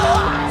way.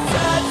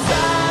 Sad,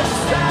 sad,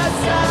 sad,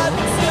 sad.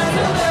 Sad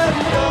to let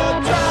me go.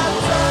 Trap,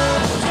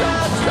 trap,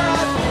 trap,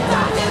 trap.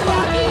 Knock it,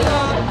 lock it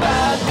up.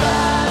 Bad,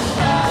 bad,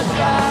 bad,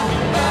 bad.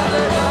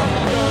 Never let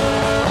me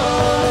go.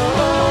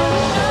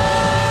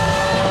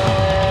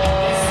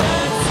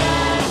 Sad,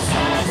 sad,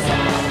 sad,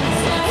 sad.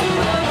 Sad to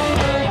let me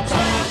go.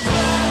 Trap,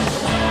 trap,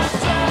 trap,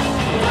 trap.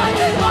 Knock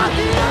it, lock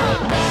it up.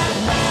 Bad,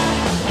 bad,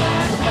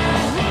 bad,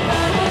 bad. Never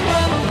let me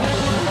go.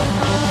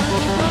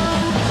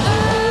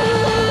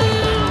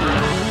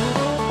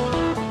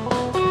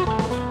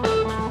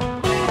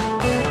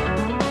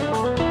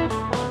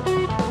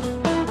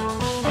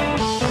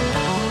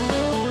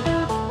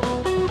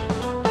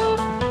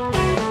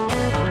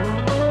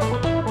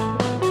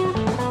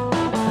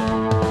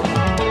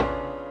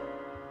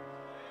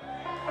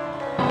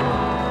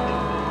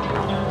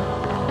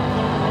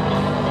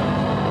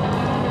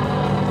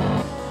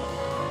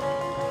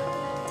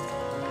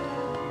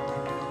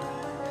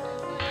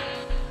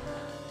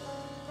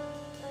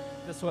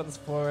 This one's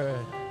for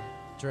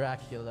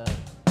Dracula.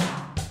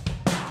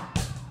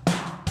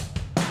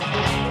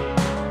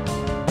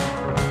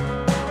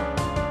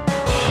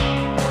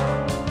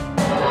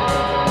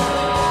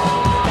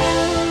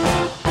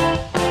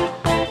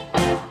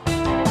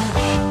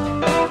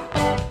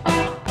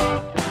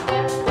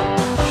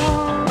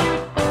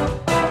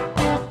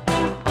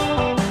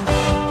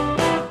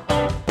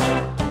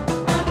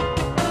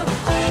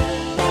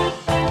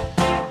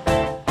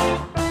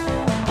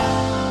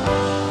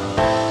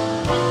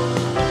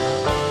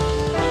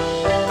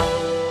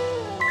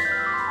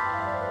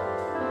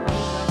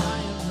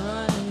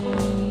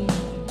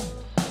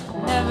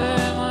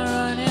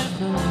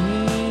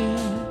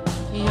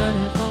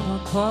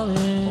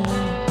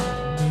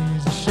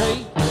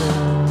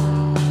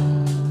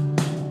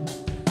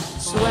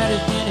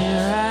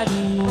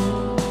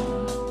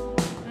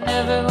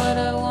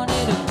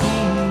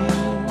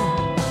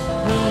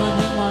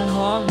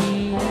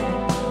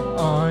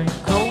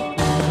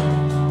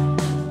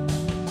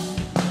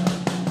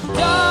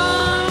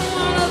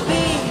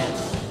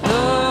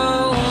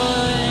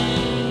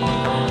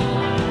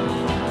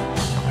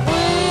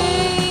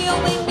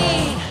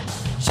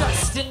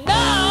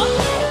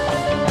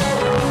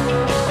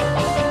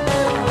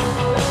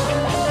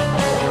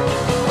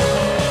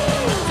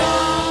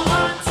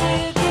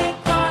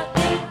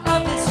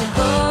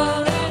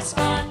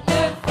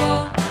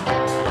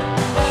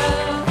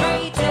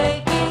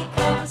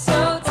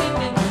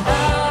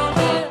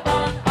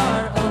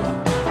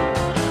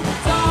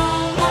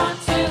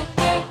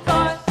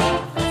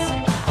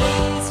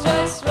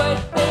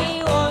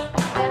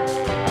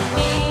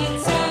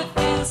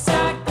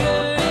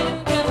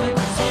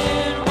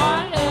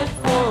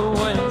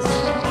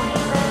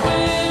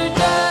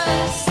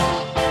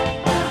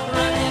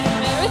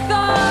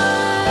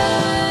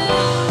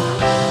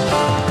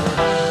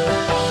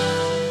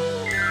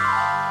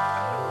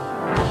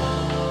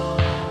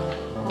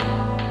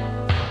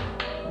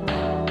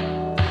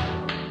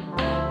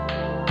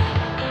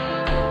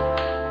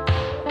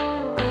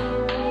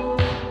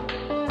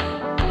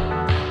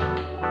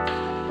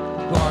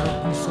 Gotta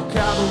be so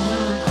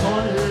cavalier and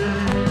cunning.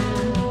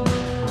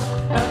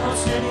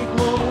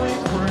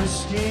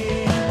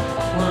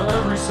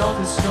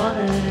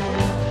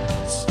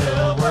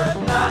 still worth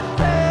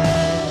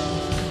nothing.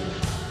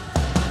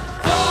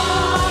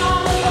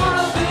 Don't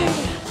wanna be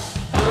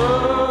the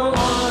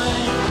one.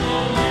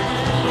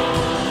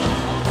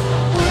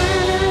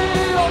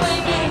 We'll only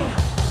be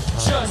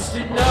just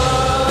enough.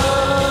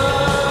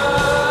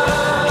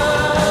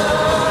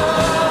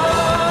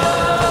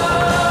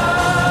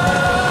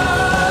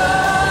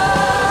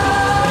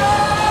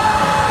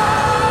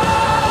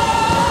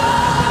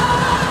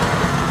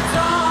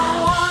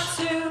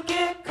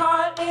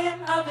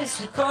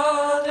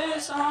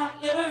 Callers on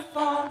your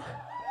phone.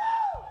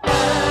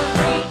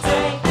 Every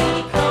day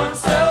becomes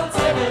so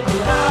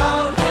terribly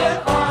out here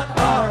on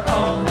our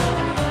own.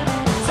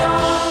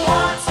 Don't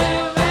want to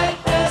make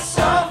this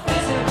so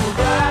physical,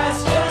 that's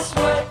just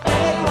what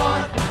they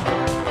want.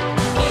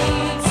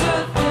 Need to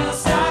feel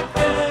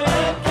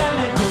saccharine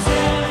chemicals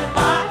in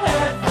my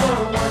head for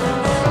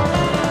once.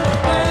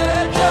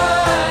 We're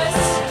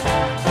just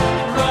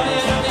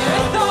running a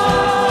marathon.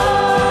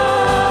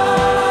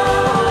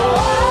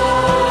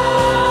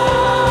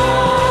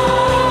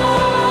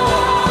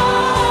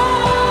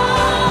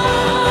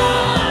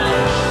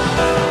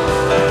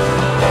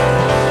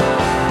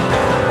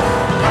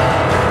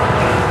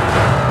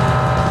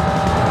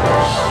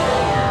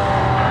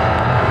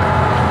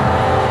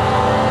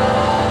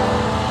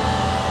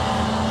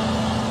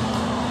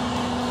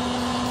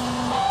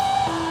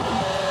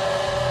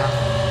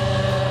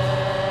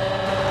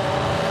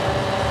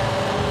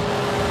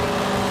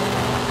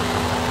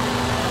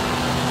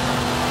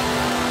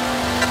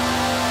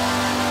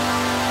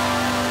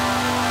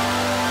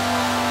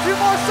 Two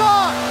more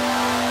songs.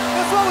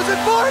 This one was in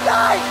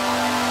Fortnite.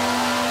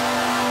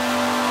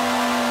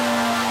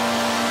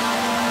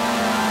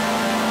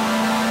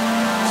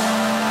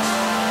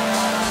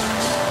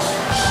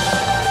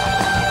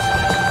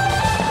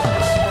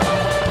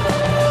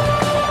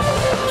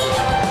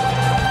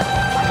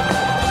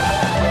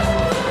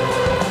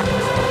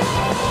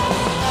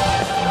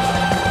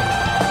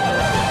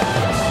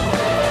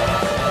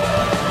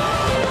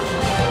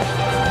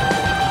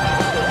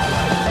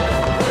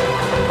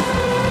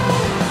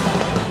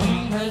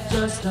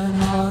 Just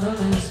done all the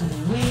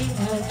listening. We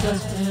had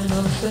just been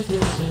on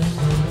sedition.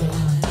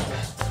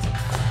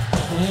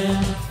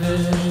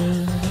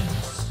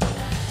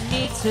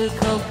 Need to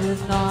cope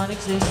with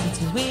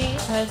non-existence. We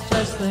had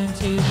just learned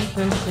to be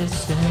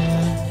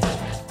persistent.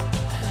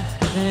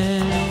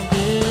 And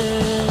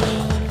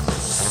this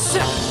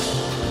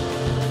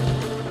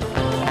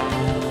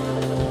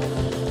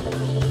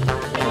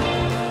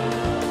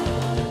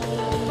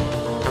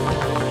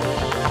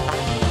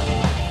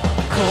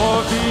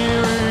coffee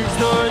rings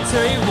the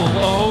table.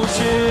 Oh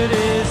shit,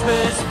 is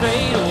this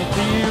fatal?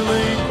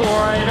 Feeling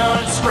quite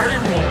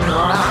unstable.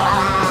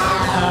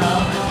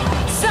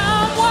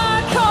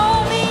 Someone call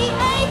me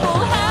Abel.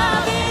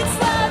 Haven't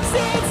slept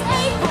since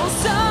April.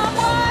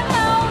 Someone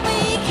help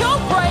me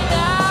cope right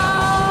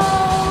now.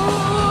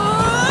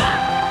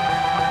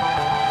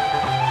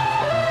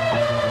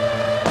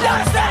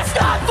 That's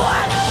not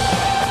fun.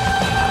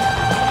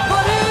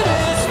 But it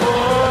is fun.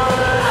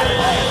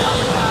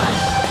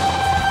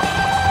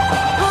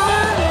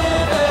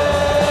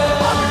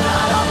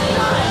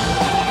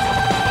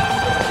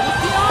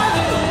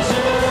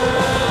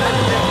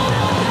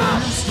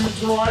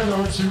 Right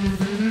on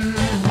TV,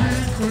 we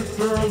could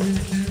barely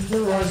keep the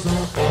eyes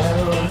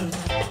apart.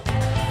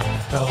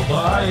 Felt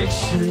like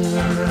shit.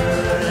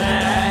 I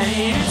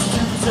used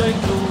to take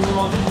the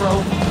wrong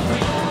road. We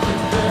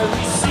could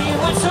barely see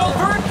what's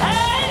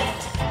overhead.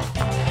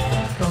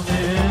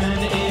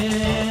 Coming in.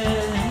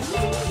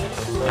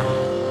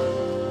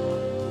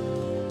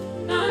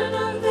 None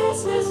of this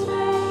is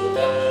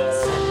making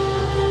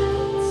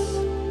sense.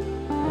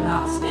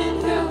 Lost in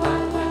who I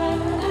am.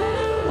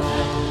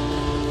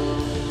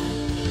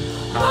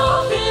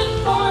 Hoping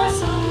for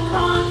some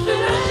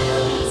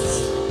confidence.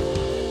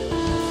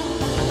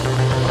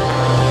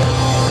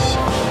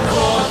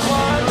 Caught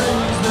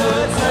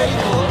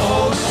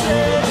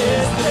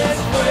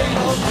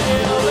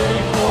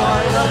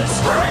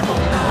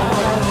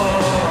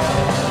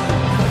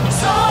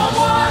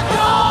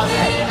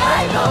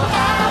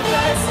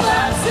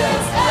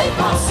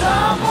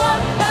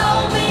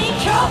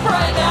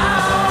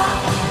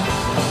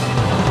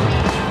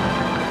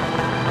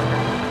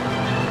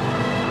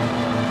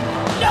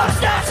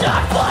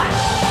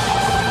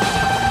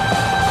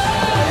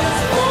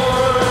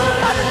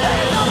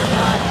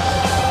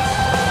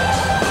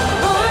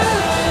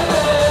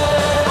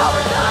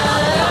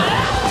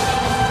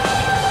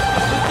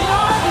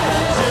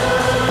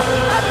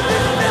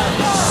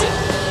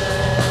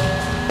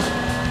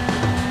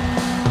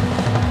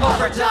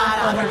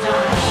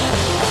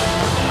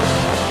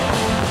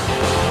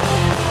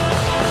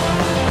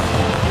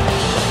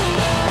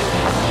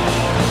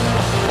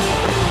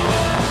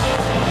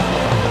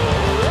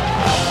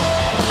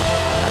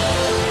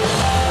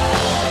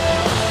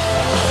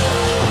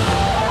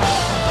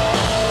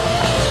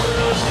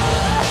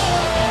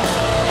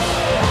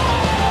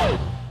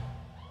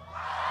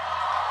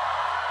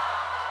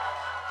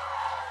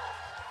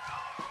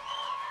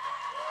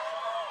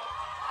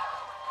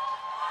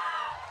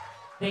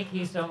Thank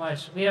you so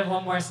much. We have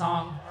one more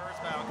song.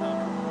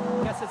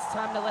 Guess it's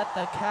time to let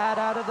the cat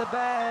out of the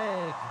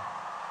bag.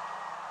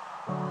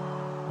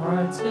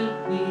 Hard to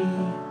be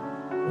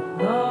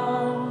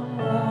alone,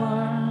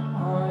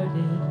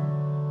 warm-hearted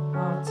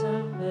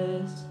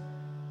optimist,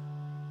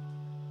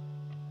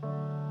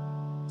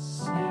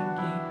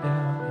 sinking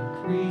down,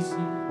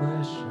 increasing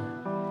pressure,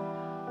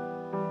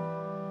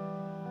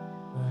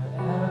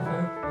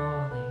 forever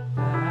falling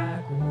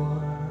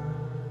backward.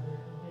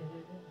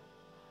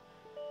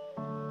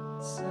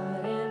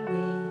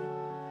 Suddenly,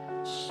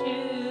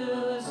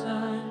 shoes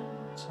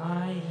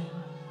untying,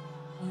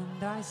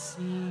 and I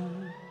see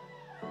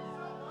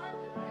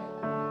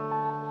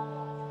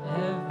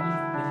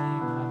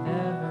everything I've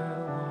ever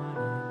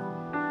wanted.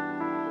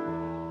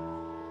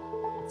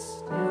 But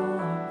still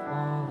I'm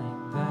falling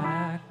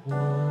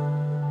backward.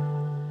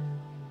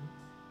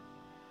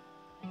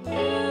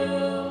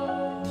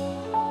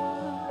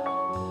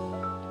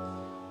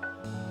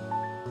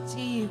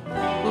 Deep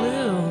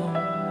blue.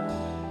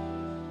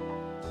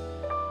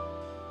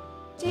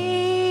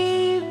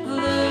 Deep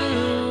blue.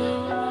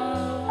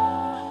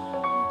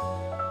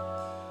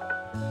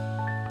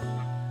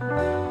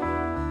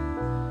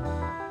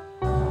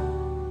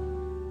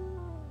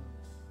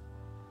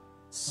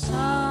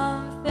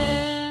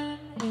 Something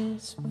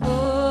is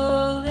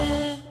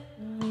pulling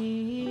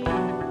me,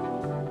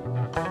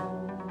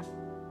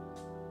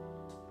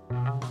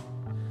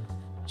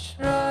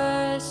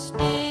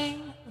 trusting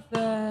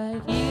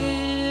that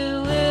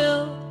you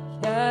will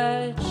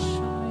catch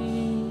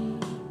me,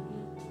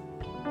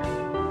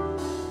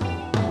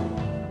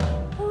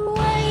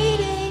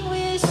 waiting,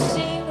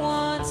 wishing,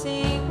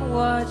 wanting,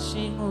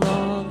 watching,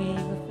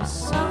 longing for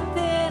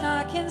something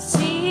I can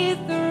see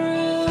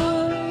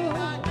through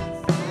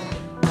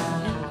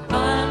and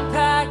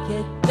unpack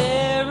it.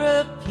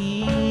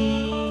 Therapy.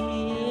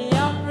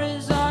 I'm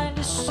resigned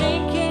to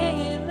shaking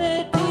in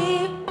the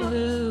deep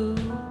blue.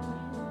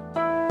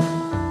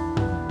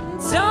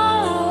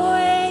 Don't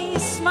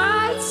waste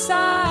my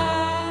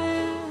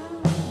time.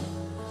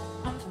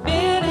 I'm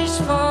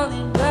finished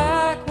falling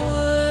backward.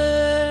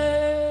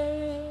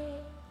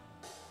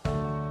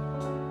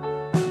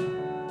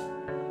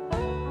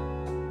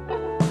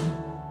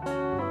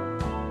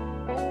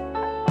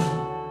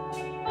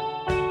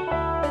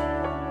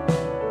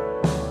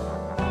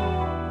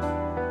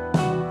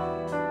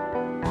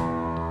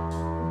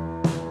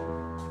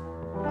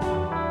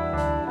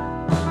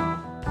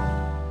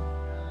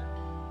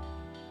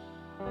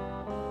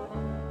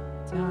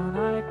 Down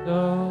I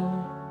go,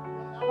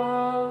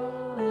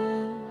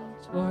 falling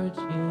towards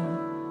you,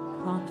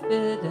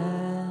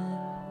 confident.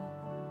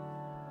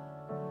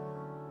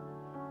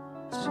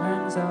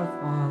 Turns out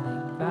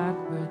falling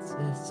backwards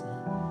isn't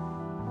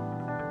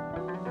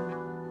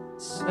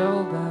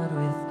so bad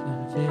with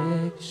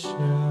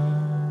conviction.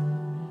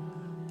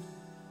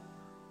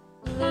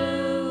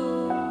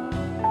 Blue,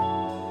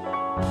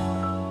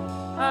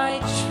 I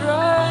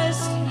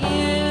trust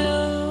you.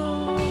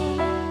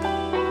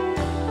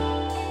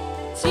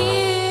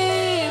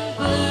 Deep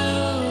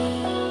blue,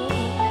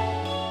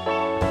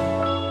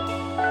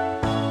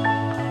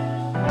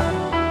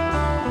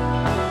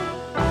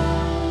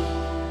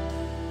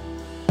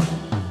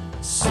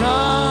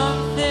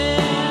 something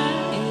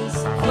is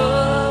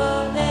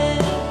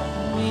pulling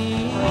me,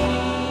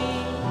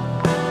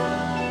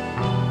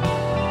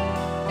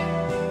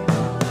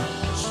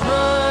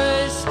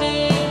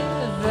 trusting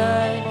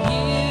that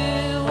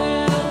you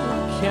will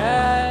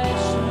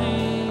catch me.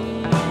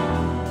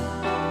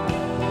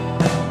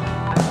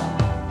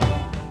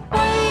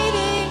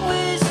 Waiting,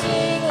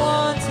 wishing,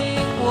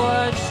 wanting,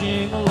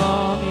 watching,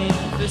 longing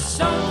for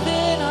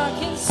something I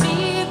can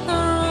see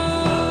through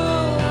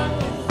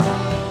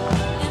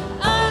and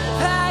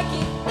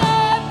unpacking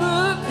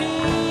therapy.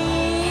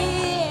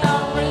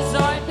 I'm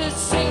resigned to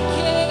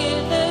sinking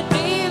in the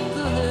deep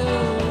blue.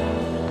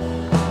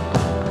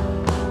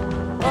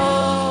 Oh.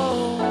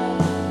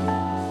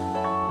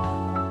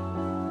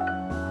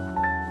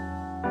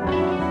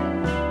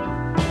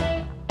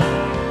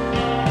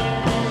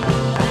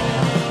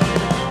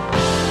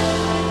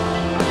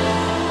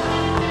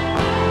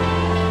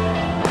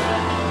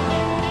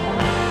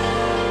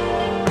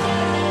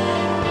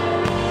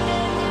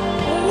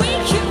 We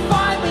can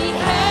finally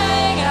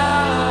hang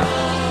out.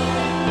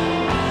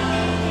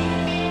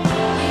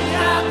 We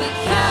have the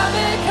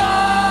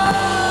chemicals.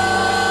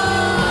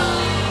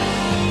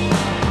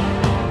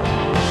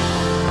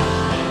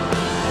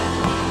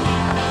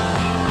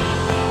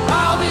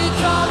 I'll be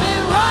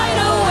coming right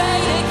away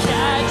to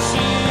catch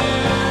you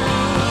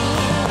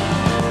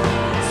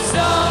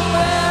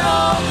somewhere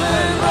on the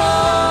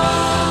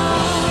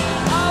road.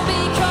 I'll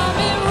be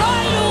coming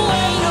right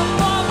away to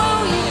follow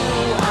you.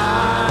 I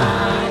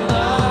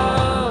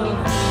love.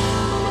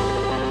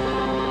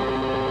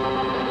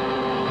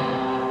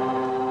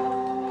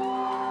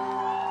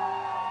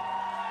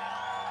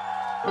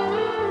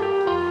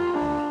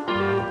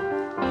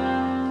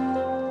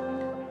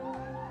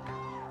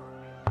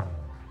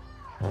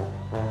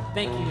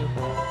 Thank you.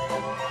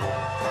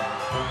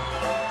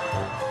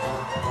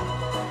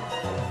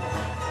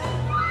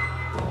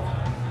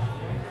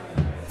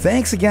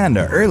 Thanks again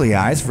to Early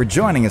Eyes for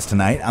joining us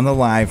tonight on the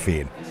live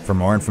feed. For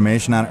more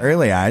information on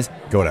Early Eyes,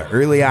 go to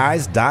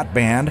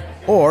earlyeyes.band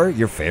or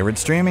your favorite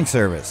streaming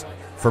service.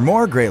 For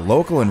more great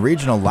local and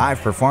regional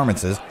live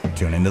performances,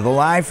 tune into the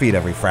live feed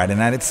every Friday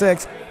night at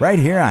 6 right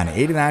here on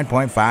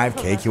 89.5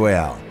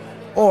 KQAL.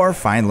 Or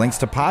find links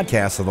to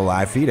podcasts of the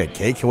live feed at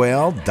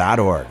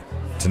kqal.org.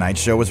 Tonight's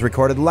show was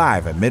recorded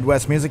live at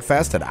Midwest Music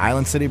Fest at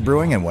Island City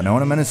Brewing in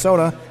Winona,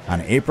 Minnesota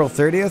on April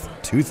 30th,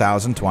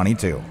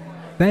 2022.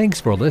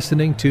 Thanks for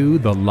listening to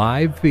The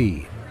Live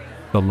Feed.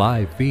 The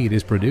Live Feed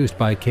is produced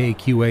by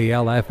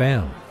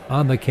KQAL-FM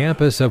on the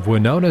campus of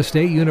Winona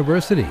State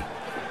University.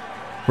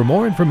 For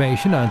more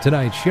information on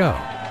tonight's show,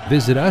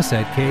 visit us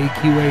at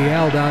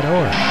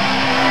kqal.org.